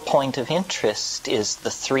central point of interest is the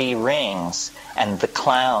three rings and the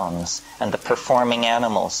clowns and the performing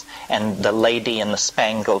animals and the lady in the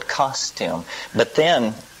spangled costume. But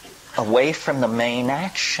then, away from the main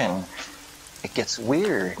action, it gets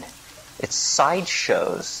weird. It's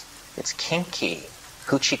sideshows. It's kinky.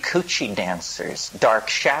 Hoochie-coochie dancers. Dark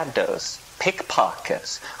shadows.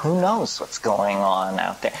 Pickpockets. Who knows what's going on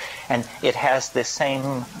out there? And it has this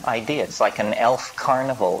same idea. It's like an elf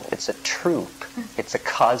carnival. It's a troupe. It's a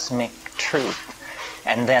cosmic troupe.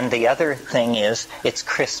 And then the other thing is, it's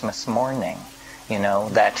Christmas morning. You know,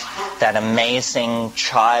 that amazing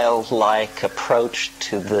childlike approach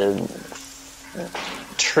to the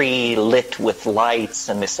tree lit with lights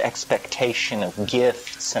and this expectation of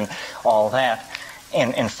gifts and all that.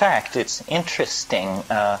 And in fact, it's interesting,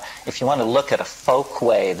 if you want to look at a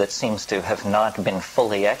folkway that seems to have not been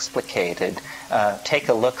fully explicated, take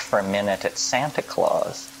a look for a minute at Santa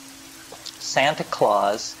Claus. Santa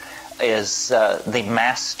Claus is the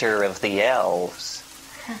master of the elves,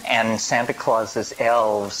 and Santa Claus's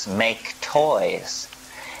elves make toys.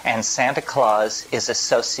 And Santa Claus is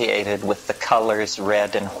associated with the colors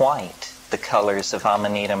red and white, the colors of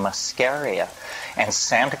Amanita muscaria. And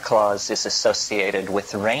Santa Claus is associated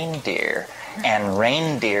with reindeer. And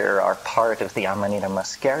reindeer are part of the Amanita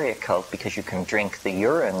muscaria cult because you can drink the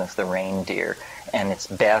urine of the reindeer, and it's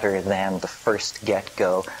better than the first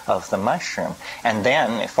get-go of the mushroom. And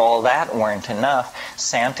then, if all that weren't enough,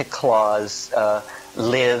 Santa Claus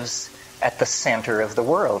lives at the center of the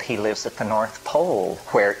world. He lives at the North Pole,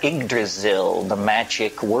 where Yggdrasil, the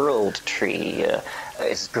magic world tree,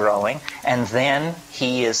 is growing. And then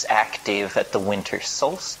he is active at the winter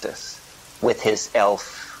solstice with his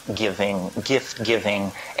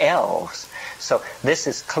gift-giving elves. So this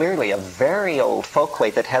is clearly a very old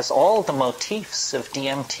folkway that has all the motifs of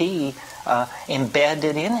DMT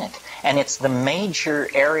embedded in it. And it's the major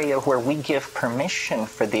area where we give permission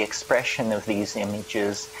for the expression of these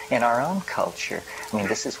images in our own culture. I mean,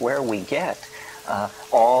 this is where we get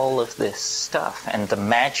all of this stuff. And the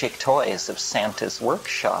magic toys of Santa's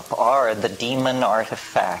workshop are the demon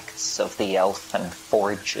artifacts of the elfin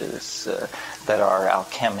forges that are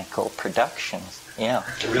alchemical productions. Yeah.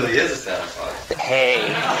 It really is a Santa Claus. Hey.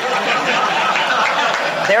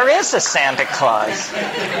 There is a Santa Claus.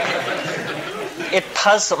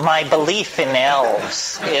 My belief in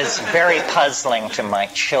elves is very puzzling to my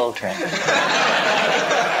children.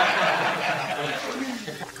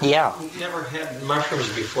 Yeah. We've never had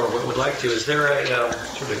mushrooms before. What we'd like to, is there a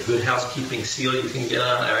sort of good housekeeping seal you can get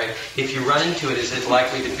on? Or if you run into it, is it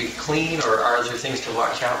likely to be clean, or are there things to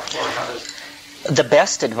watch out for? How does... The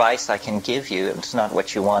best advice I can give you, it's not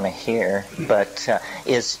what you want to hear, but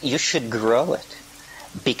is you should grow it.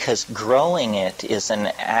 Because growing it is an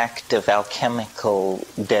act of alchemical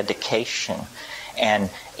dedication. And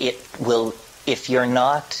it will, if you're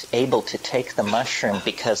not able to take the mushroom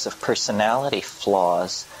because of personality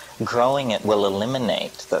flaws, growing it will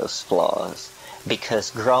eliminate those flaws.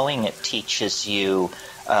 Because growing it teaches you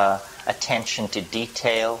attention to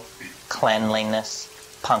detail, cleanliness,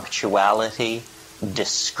 punctuality,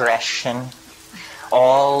 discretion,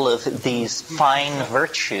 all of these fine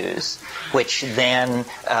virtues, which then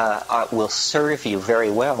will serve you very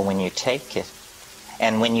well when you take it.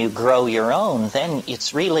 And when you grow your own, then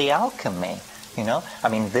it's really alchemy, you know? I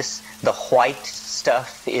mean, the white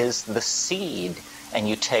stuff is the seed, and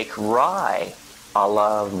you take rye, a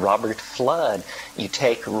la Robert Flood. You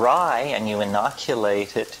take rye and you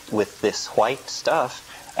inoculate it with this white stuff,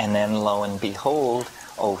 and then lo and behold,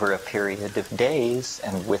 over a period of days,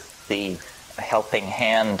 and with the helping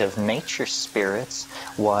hand of nature spirits,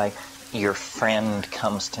 why your friend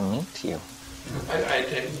comes to meet you. I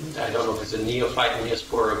don't know if it's a neophyte, a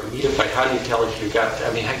neospore, or a meatophyte. How do you tell if you've got?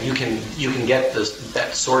 I mean, you can get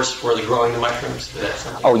that source for the growing the mushrooms.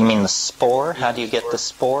 Oh, you mean the spore? How do you get the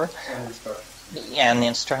spore? And the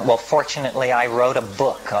instruction. Well, fortunately, I wrote a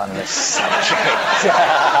book on this subject,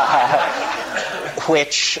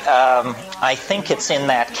 which I think it's in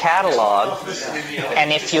that catalog.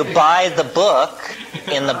 And if you buy the book,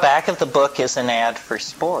 in the back of the book is an ad for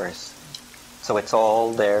spores. So it's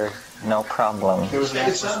all there. No problem.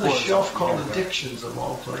 It's on the shelf called Addictions, of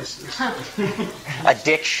all places.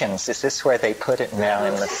 Addictions. Is this where they put it now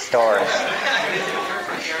in the stores?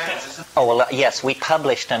 Oh, well, yes, we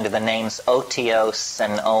published under the names Otios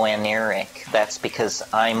and Oeneric. That's because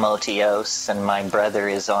I'm Otios and my brother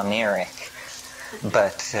is Oneric.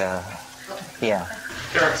 But, yeah.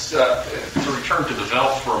 Terence, to return to the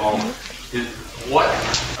Velt for a moment, what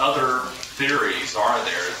other theories are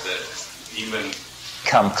there that even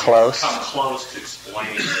come close to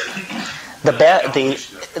explaining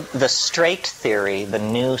the straight theory, the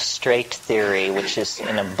new straight theory, which is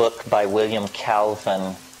in a book by William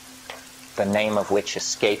Calvin, the name of which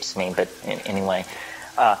escapes me, but anyway,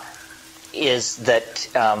 is that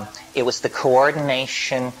it was the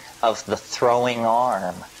coordination of the throwing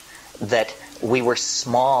arm, that we were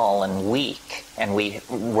small and weak, and we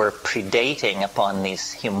were predating upon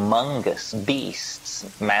these humongous beasts,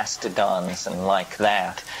 mastodons and like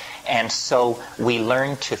that. And so we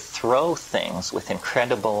learned to throw things with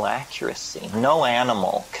incredible accuracy. No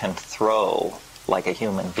animal can throw like a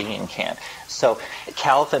human being can. So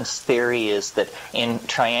Calvin's theory is that in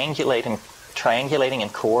triangulating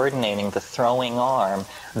and coordinating the throwing arm,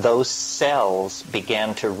 those cells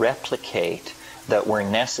began to replicate that were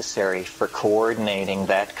necessary for coordinating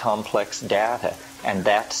that complex data, and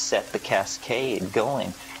that set the cascade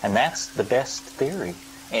going. And that's the best theory.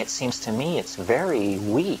 It seems to me it's very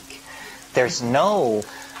weak. There's no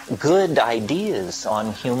good ideas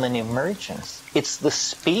on human emergence. It's the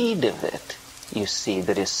speed of it, you see,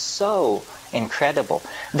 that is so incredible.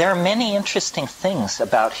 There are many interesting things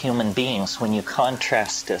about human beings when you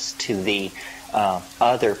contrast us to the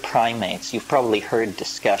other primates. You've probably heard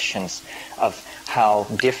discussions of how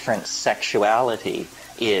different sexuality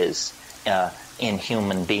is in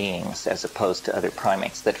human beings as opposed to other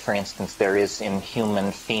primates. That, for instance, there is in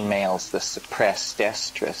human females the suppressed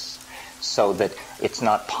estrus, so that it's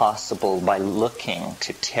not possible by looking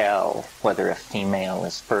to tell whether a female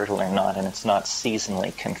is fertile or not, and it's not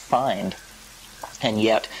seasonally confined. And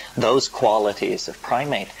yet those qualities of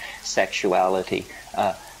primate sexuality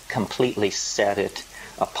completely set it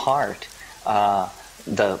apart.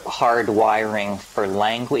 The hard wiring for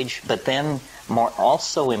language, but then more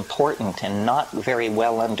also important and not very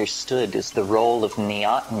well understood is the role of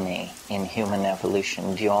neoteny in human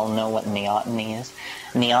evolution. Do you all know what neoteny is?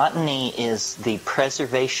 Neoteny is the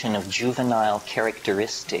preservation of juvenile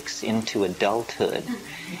characteristics into adulthood.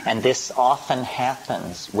 And this often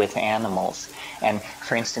happens with animals. And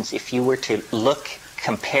for instance, if you were to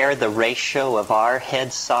compare the ratio of our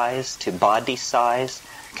head size to body size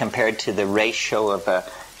compared to the ratio of a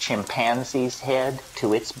chimpanzee's head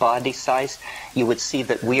to its body size, you would see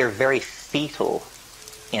that we are very fetal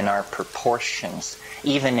in our proportions.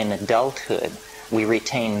 Even in adulthood, we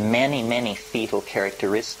retain many, many fetal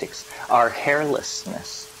characteristics. Our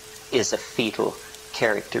hairlessness is a fetal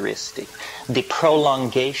characteristic. The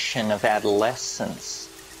prolongation of adolescence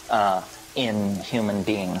in human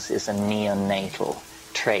beings is a neonatal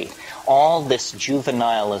trait. All this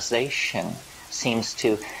juvenilization seems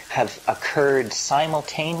to have occurred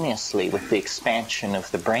simultaneously with the expansion of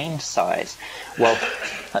the brain size. Well,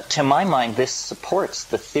 to my mind, this supports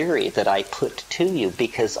the theory that I put to you,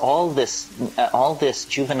 because all this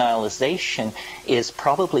juvenilization is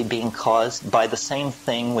probably being caused by the same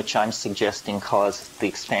thing which I'm suggesting caused the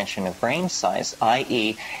expansion of brain size,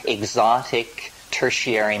 i.e. exotic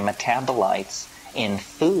tertiary metabolites in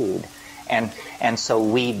food. And so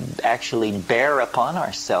we actually bear upon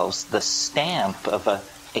ourselves the stamp of an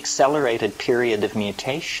accelerated period of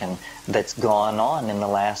mutation that's gone on in the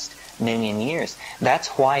last million years. That's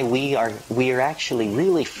why we are actually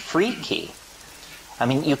really freaky. I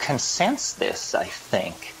mean, you can sense this, I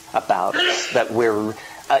think, about us, that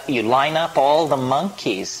you line up all the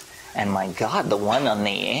monkeys, and my God, the one on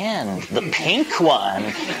the end, the pink one,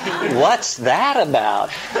 what's that about?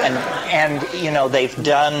 And you know, they've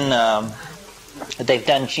done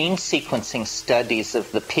gene sequencing studies of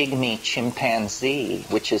the pygmy chimpanzee,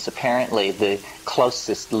 which is apparently the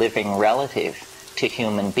closest living relative to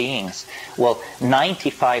human beings. Well,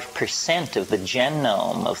 95% of the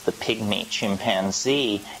genome of the pygmy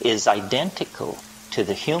chimpanzee is identical to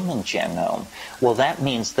the human genome. Well, that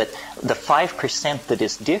means that the 5% that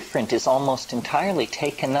is different is almost entirely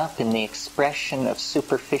taken up in the expression of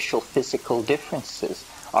superficial physical differences.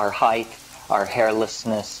 Our height, our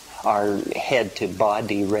hairlessness, our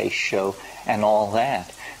head-to-body ratio, and all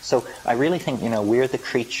that. So I really think, we're the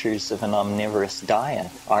creatures of an omnivorous diet.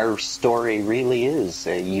 Our story really is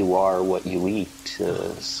a you are what you eat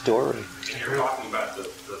story. You're talking about the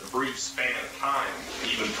brief span of time,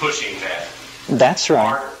 even pushing that. That's right.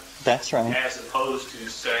 Harder, that's right. As opposed to,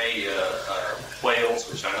 say, whales,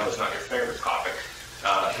 which I know is not your favorite topic,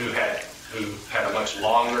 who had a much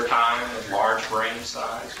longer time with large brain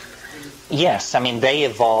size. Yes, they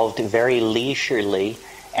evolved very leisurely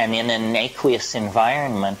and in an aqueous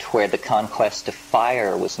environment where the conquest of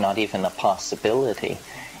fire was not even a possibility.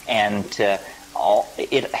 And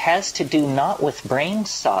it has to do not with brain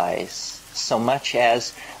size so much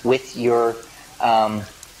as with your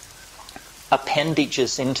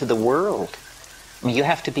appendages into the world. You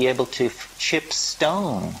have to be able to chip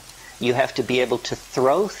stone. You have to be able to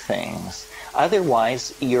throw things.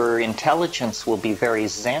 Otherwise, your intelligence will be very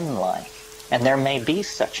Zen-like. And there may be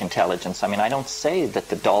such intelligence. I don't say that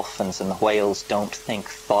the dolphins and the whales don't think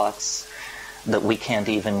thoughts that we can't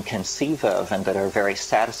even conceive of and that are very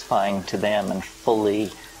satisfying to them and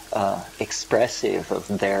fully expressive of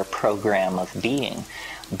their program of being.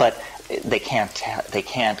 But they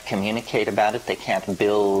can't communicate about it. They can't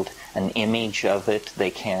build an image of it.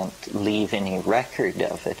 They can't leave any record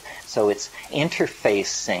of it. So it's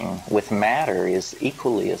interfacing with matter is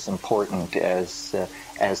equally as important as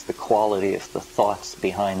the quality of the thoughts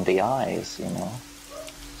behind the eyes,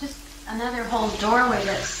 Just another whole doorway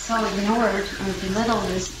that's so ignored and belittled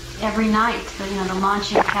is every night, the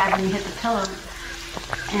launching pad when you hit the pillow.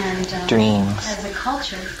 And dreams. As a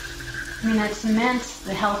culture, it's immense.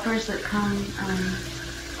 The helpers that come,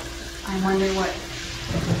 I wonder what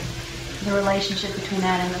the relationship between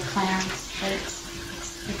that and the plants. But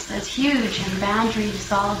it's huge and boundary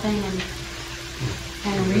dissolving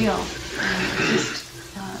and real.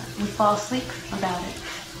 And we fall asleep about it.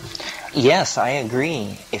 Yes, I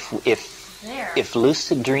agree. If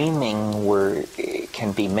lucid dreaming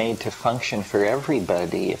can be made to function for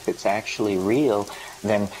everybody, if it's actually real,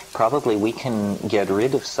 then probably we can get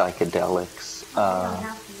rid of psychedelics.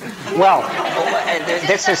 Well,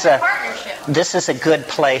 this is a good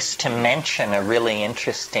place to mention a really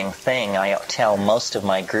interesting thing. I tell most of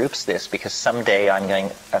my groups this because someday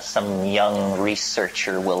some young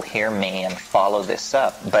researcher will hear me and follow this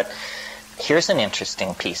up. But here's an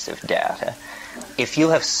interesting piece of data. If you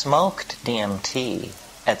have smoked DMT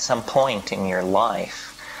at some point in your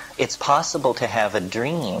life, it's possible to have a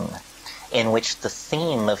dream in which the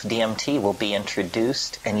theme of DMT will be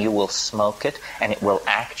introduced and you will smoke it and it will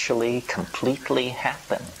actually completely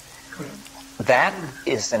happen. That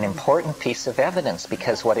is an important piece of evidence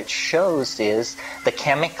because what it shows is the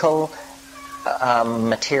chemical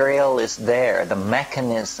material is there, the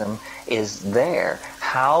mechanism is there.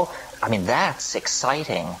 That's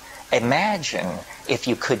exciting. Imagine if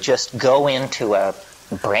you could just go into a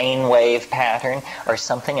brainwave pattern or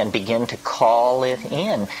something and begin to call it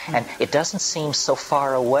in. And it doesn't seem so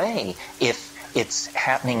far away if it's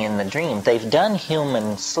happening in the dream. They've done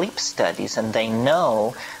human sleep studies and they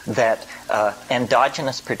know that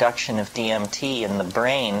endogenous production of DMT in the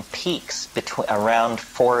brain peaks around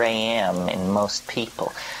 4 a.m. in most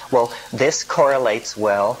people. Well, this correlates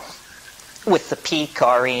well with the peak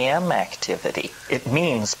REM activity. It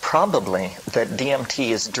means probably that DMT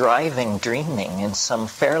is driving dreaming in some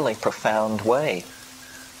fairly profound way.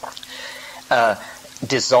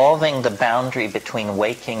 Dissolving the boundary between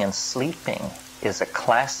waking and sleeping is a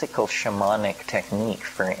classical shamanic technique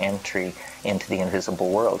for entry into the invisible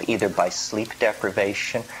world, either by sleep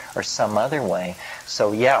deprivation or some other way.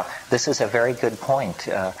 So yeah, this is a very good point.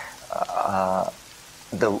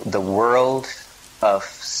 The world of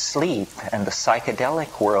sleep and the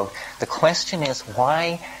psychedelic world, the question is,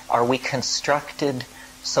 why are we constructed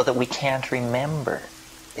so that we can't remember?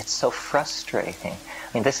 It's so frustrating.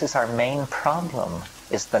 This is our main problem,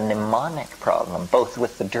 is the mnemonic problem, both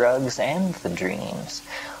with the drugs and the dreams.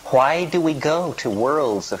 Why do we go to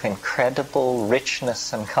worlds of incredible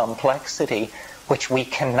richness and complexity which we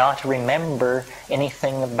cannot remember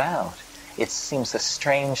anything about? It seems a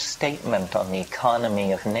strange statement on the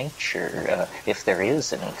economy of nature, if there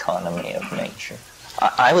is an economy of nature.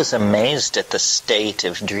 I was amazed at the state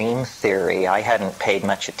of dream theory. I hadn't paid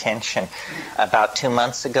much attention. About 2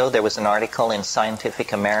 months ago, there was an article in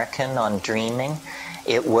Scientific American on dreaming.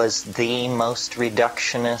 It was the most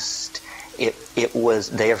reductionist.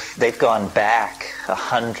 They've gone back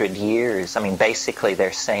 100 years. I mean, basically,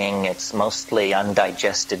 they're saying it's mostly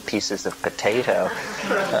undigested pieces of potato.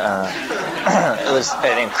 It was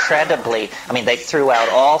an incredibly. I mean, they threw out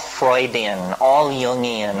all Freudian, all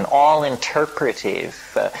Jungian, all interpretive.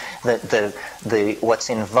 What's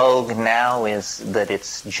in vogue now is that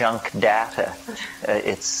it's junk data.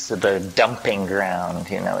 It's the dumping ground.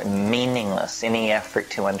 Meaningless. Any effort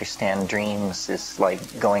to understand dreams is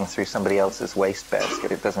like going through somebody else's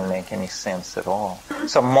wastebasket. It doesn't make any sense at all.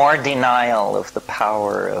 So more denial of the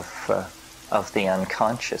power of the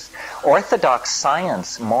unconscious. Orthodox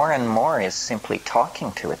science more and more is simply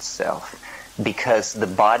talking to itself, because the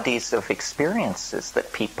bodies of experiences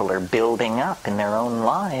that people are building up in their own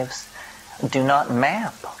lives do not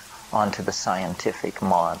map onto the scientific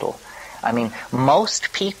model. I mean,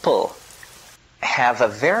 most people have a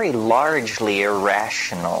very largely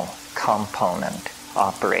irrational component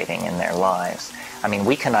operating in their lives. I mean,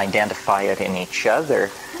 we can identify it in each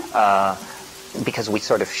other because we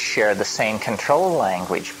sort of share the same control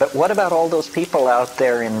language. But what about all those people out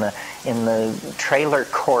there in the trailer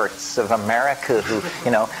courts of America who,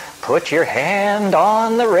 put your hand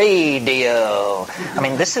on the radio? I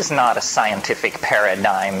mean, this is not a scientific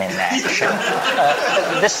paradigm in action.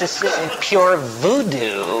 This is pure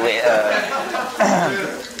voodoo.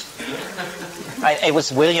 It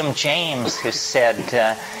was William James who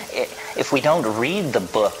said, if we don't read the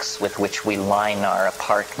books with which we line our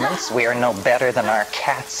apartments, we are no better than our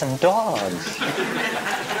cats and dogs.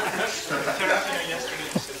 Yesterday you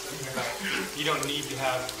said something about you don't need to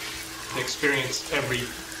have an experience every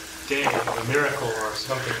day of a miracle or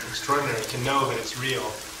something extraordinary to know that it's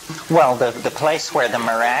real. Well, the place where the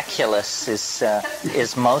miraculous is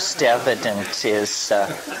most evident is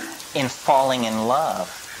in falling in love.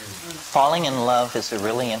 Falling in love is a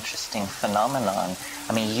really interesting phenomenon.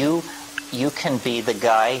 I mean, you can be the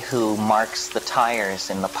guy who marks the tires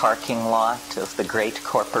in the parking lot of the great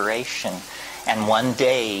corporation, and one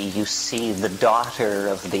day you see the daughter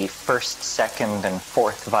of the first, second, and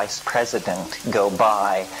fourth vice president go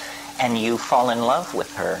by, and you fall in love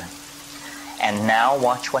with her. And now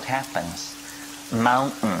watch what happens.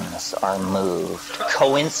 Mountains are moved,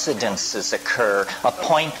 coincidences occur,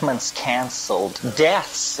 appointments canceled,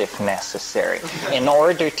 deaths if necessary, in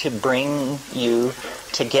order to bring you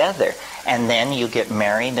together. And then you get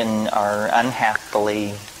married and are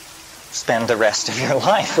unhappily spend the rest of your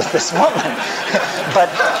life with this woman. But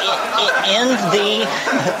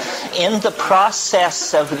in the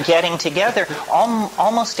process of getting together,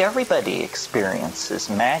 almost everybody experiences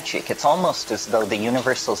magic. It's almost as though the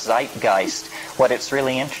universal zeitgeist, what it's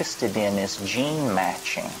really interested in is gene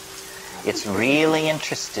matching. It's really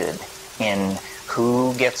interested in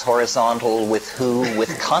who gets horizontal with who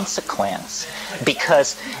with consequence,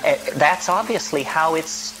 because that's obviously how it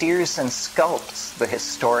steers and sculpts the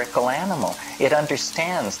historical animal. It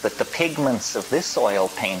understands that the pigments of this oil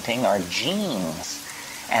painting are genes,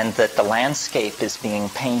 and that the landscape is being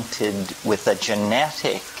painted with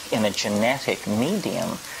in a genetic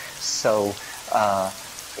medium. So,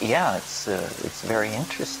 it's very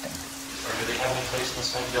interesting. Or do they have any place in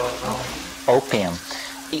this angelic realm? Opium.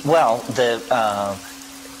 Well, the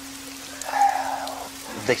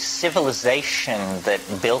civilization that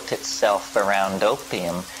built itself around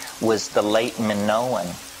opium was the late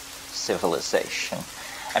Minoan civilization.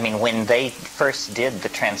 I mean, when they first did the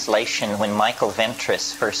translation, when Michael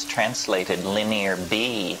Ventris first translated Linear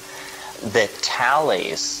B, the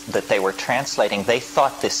tallies that they were translating, they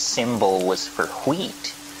thought this symbol was for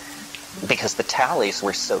wheat, because the tallies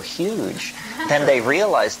were so huge. Then they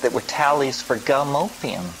realized that were tallies for gum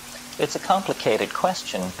opium. It's a complicated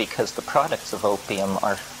question, because the products of opium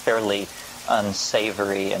are fairly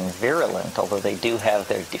unsavory and virulent, although they do have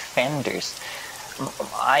their defenders.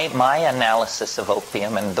 My analysis of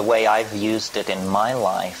opium and the way I've used it in my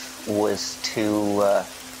life was to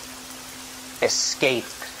escape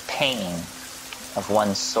pain of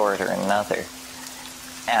one sort or another.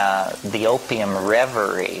 The opium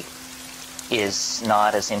reverie is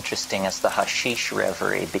not as interesting as the hashish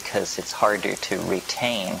reverie because it's harder to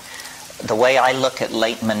retain. The way I look at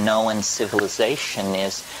late Minoan civilization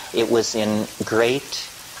is it was in great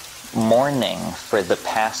mourning for the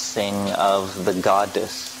passing of the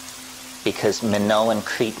goddess, because Minoan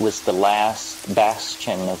Crete was the last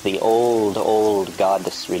bastion of the old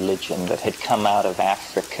goddess religion that had come out of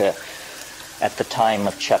Africa at the time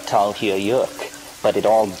of Çatalhöyük. but it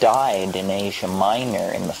all died in Asia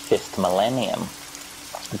Minor in the 5th millennium.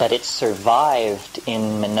 But it survived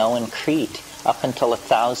in Minoan Crete up until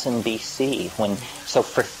 1000 BC. So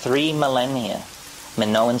for 3 millennia,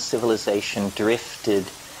 Minoan civilization drifted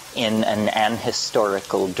in an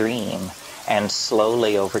anhistorical dream, and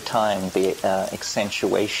slowly over time the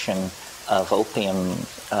accentuation of opium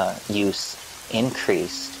use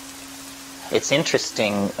increased. It's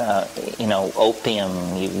interesting,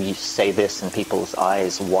 opium, you say this and people's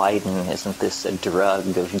eyes widen, isn't this a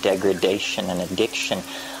drug of degradation and addiction?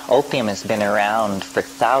 Opium has been around for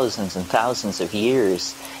thousands and thousands of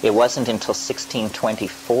years. It wasn't until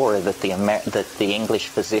 1624 that the English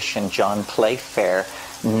physician John Playfair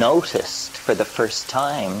noticed for the first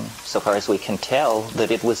time, so far as we can tell,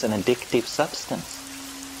 that it was an addictive substance.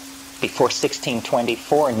 Before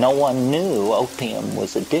 1624, no one knew opium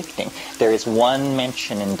was addicting. There is one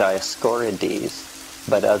mention in Dioscorides,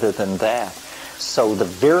 but other than that. So the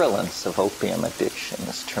virulence of opium addiction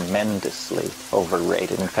is tremendously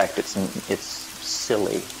overrated. In fact, it's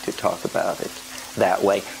silly to talk about it that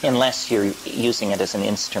way, unless you're using it as an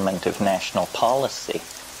instrument of national policy.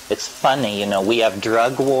 It's funny, we have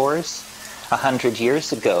drug wars. 100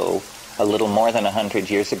 years ago, a little more than 100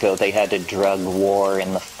 years ago, they had a drug war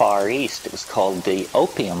in the Far East. It was called the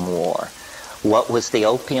Opium War. What was the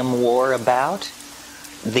Opium War about?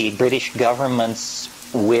 The British government's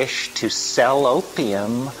wish to sell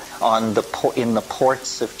opium in the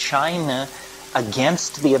ports of China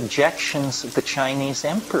against the objections of the Chinese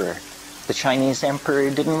emperor. The Chinese emperor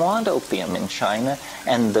didn't want opium in China,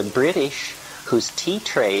 and the British, whose tea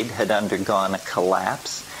trade had undergone a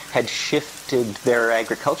collapse, had shifted their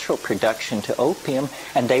agricultural production to opium,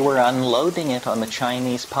 and they were unloading it on the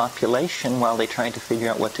Chinese population while they tried to figure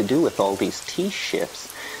out what to do with all these tea ships.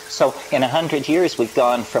 So in 100 years, we've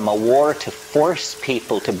gone from a war to force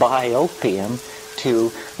people to buy opium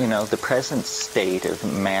to, the present state of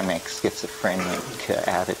manic, schizophrenic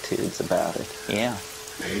attitudes about it. Yeah.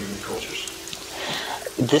 Pain in cultures.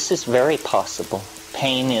 This is very possible.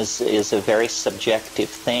 Pain is a very subjective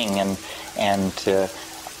thing, and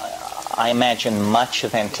I imagine much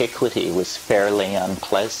of antiquity was fairly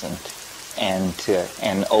unpleasant,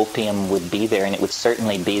 and opium would be there, and it would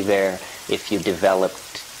certainly be there if you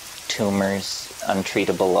developed tumors,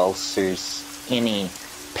 untreatable ulcers, any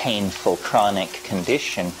painful chronic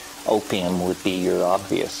condition. Opium would be your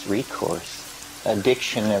obvious recourse.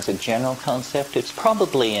 Addiction as a general concept, it's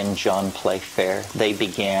probably in John Playfair. They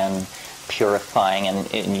began purifying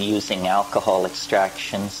and using alcohol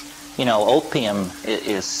extractions. Opium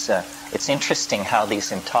is, it's interesting how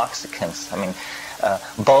these intoxicants,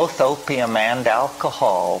 both opium and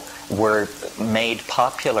alcohol were made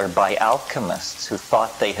popular by alchemists who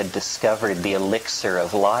thought they had discovered the elixir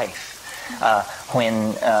of life.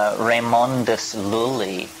 When Raymondus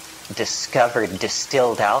Lully discovered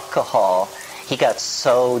distilled alcohol, he got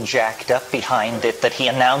so jacked up behind it that he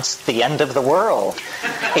announced the end of the world.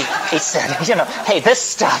 He said, hey, this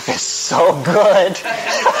stuff is so good.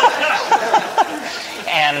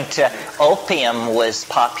 And opium was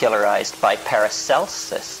popularized by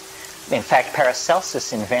Paracelsus. In fact,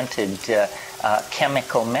 Paracelsus invented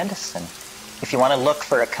chemical medicine. If you want to look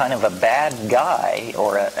for a kind of a bad guy,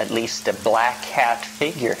 or at least a black hat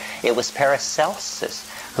figure, it was Paracelsus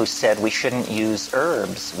who said we shouldn't use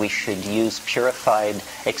herbs, we should use purified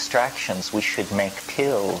extractions, we should make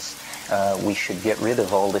pills, we should get rid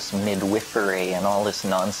of all this midwifery and all this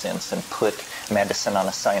nonsense and put medicine on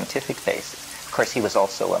a scientific basis. Of course, he was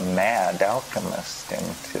also a mad alchemist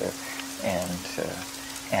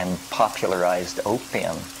and popularized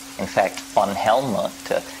opium. In fact, von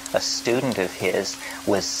Helmut, a student of his,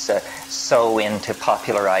 was so into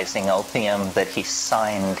popularizing opium that he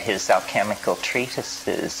signed his alchemical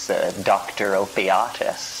treatises Dr.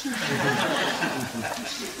 Opiatus.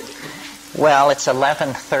 Well, it's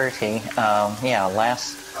 11:30.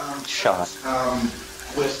 Last shot.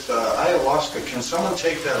 With ayahuasca, can someone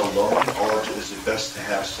take that alone, or is it best to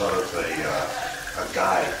have sort of a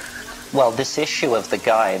guide? Well, this issue of the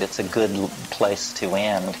guide, it's a good place to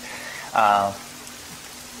end.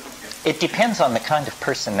 It depends on the kind of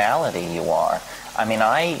personality you are.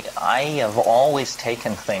 I have always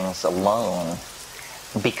taken things alone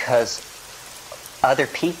because other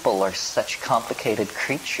people are such complicated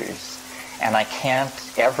creatures, and I can't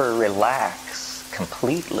ever relax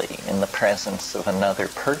completely in the presence of another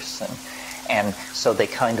person. And so they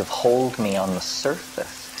kind of hold me on the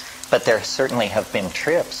surface. But there certainly have been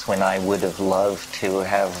trips when I would have loved to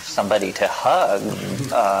have somebody to hug.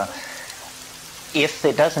 If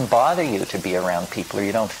it doesn't bother you to be around people, or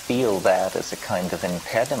you don't feel that as a kind of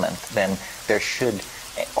impediment, then there should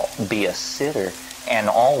be a sitter. And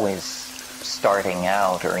always starting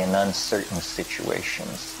out or in uncertain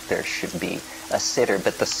situations, there should be a sitter,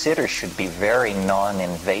 but the sitter should be very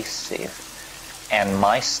non-invasive. And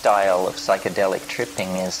my style of psychedelic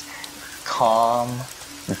tripping is calm,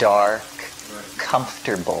 dark,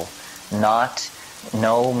 comfortable,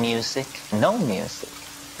 no music,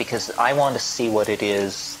 because I want to see what it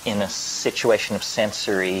is in a situation of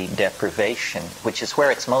sensory deprivation, which is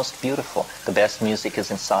where it's most beautiful. The best music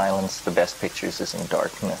is in silence, the best pictures is in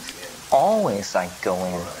darkness. Always I go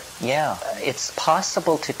in. Yeah, it's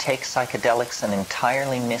possible to take psychedelics and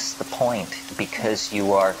entirely miss the point because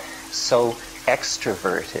you are so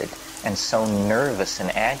extroverted and so nervous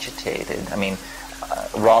and agitated. I mean,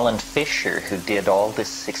 Roland Fisher, who did all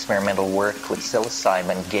this experimental work with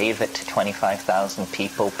psilocybin, gave it to 25,000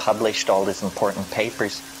 people, published all these important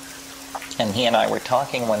papers. And he and I were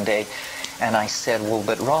talking one day, and I said, well,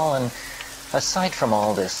 but Roland, aside from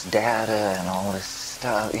all this data and all this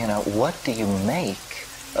stuff, what do you make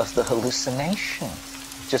of the hallucinations?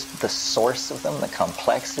 Just the source of them, the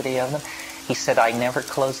complexity of them? He said, I never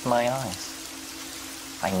closed my eyes.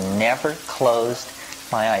 I never closed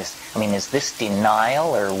my eyes. I mean, is this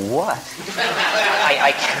denial or what?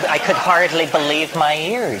 I could hardly believe my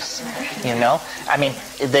ears, I mean,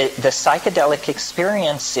 the psychedelic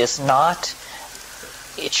experience is not,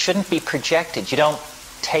 it shouldn't be projected. You don't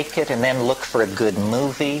take it and then look for a good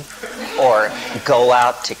movie or go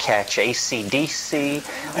out to catch AC/DC,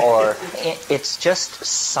 or it's just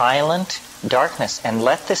silent darkness, and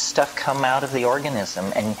let this stuff come out of the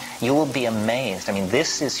organism and you will be amazed. I mean,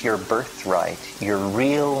 this is your birthright, your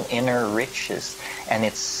real inner riches, and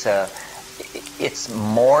it's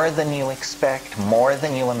more than you expect, more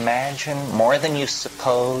than you imagine, more than you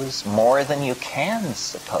suppose, more than you can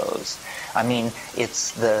suppose. I mean,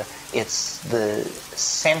 it's the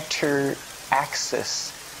center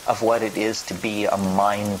axis of what it is to be a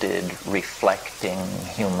minded, reflecting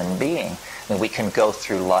human being. I mean, we can go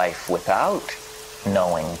through life without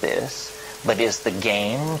knowing this, but is the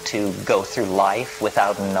game to go through life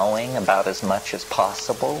without knowing about as much as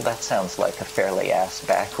possible? That sounds like a fairly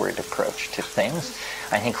ass-backward approach to things.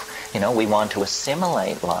 I think, we want to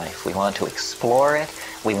assimilate life. We want to explore it.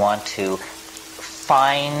 We want to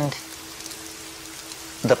find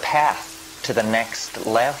the path to the next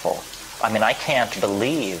level. I mean, I can't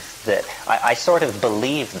believe that, I sort of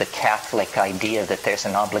believe the Catholic idea that there's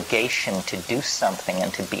an obligation to do something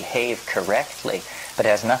and to behave correctly, but it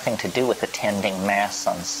has nothing to do with attending Mass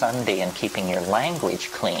on Sunday and keeping your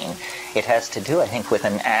language clean. It has to do, I think, with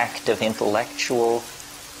an act of intellectual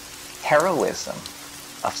heroism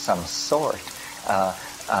of some sort,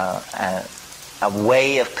 a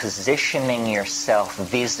way of positioning yourself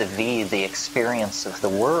vis-a-vis the experience of the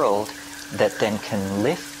world that then can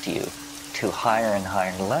lift you to higher and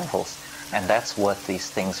higher levels. And that's what these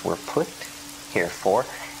things were put here for.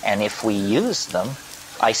 And if we use them,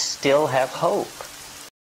 I still have hope.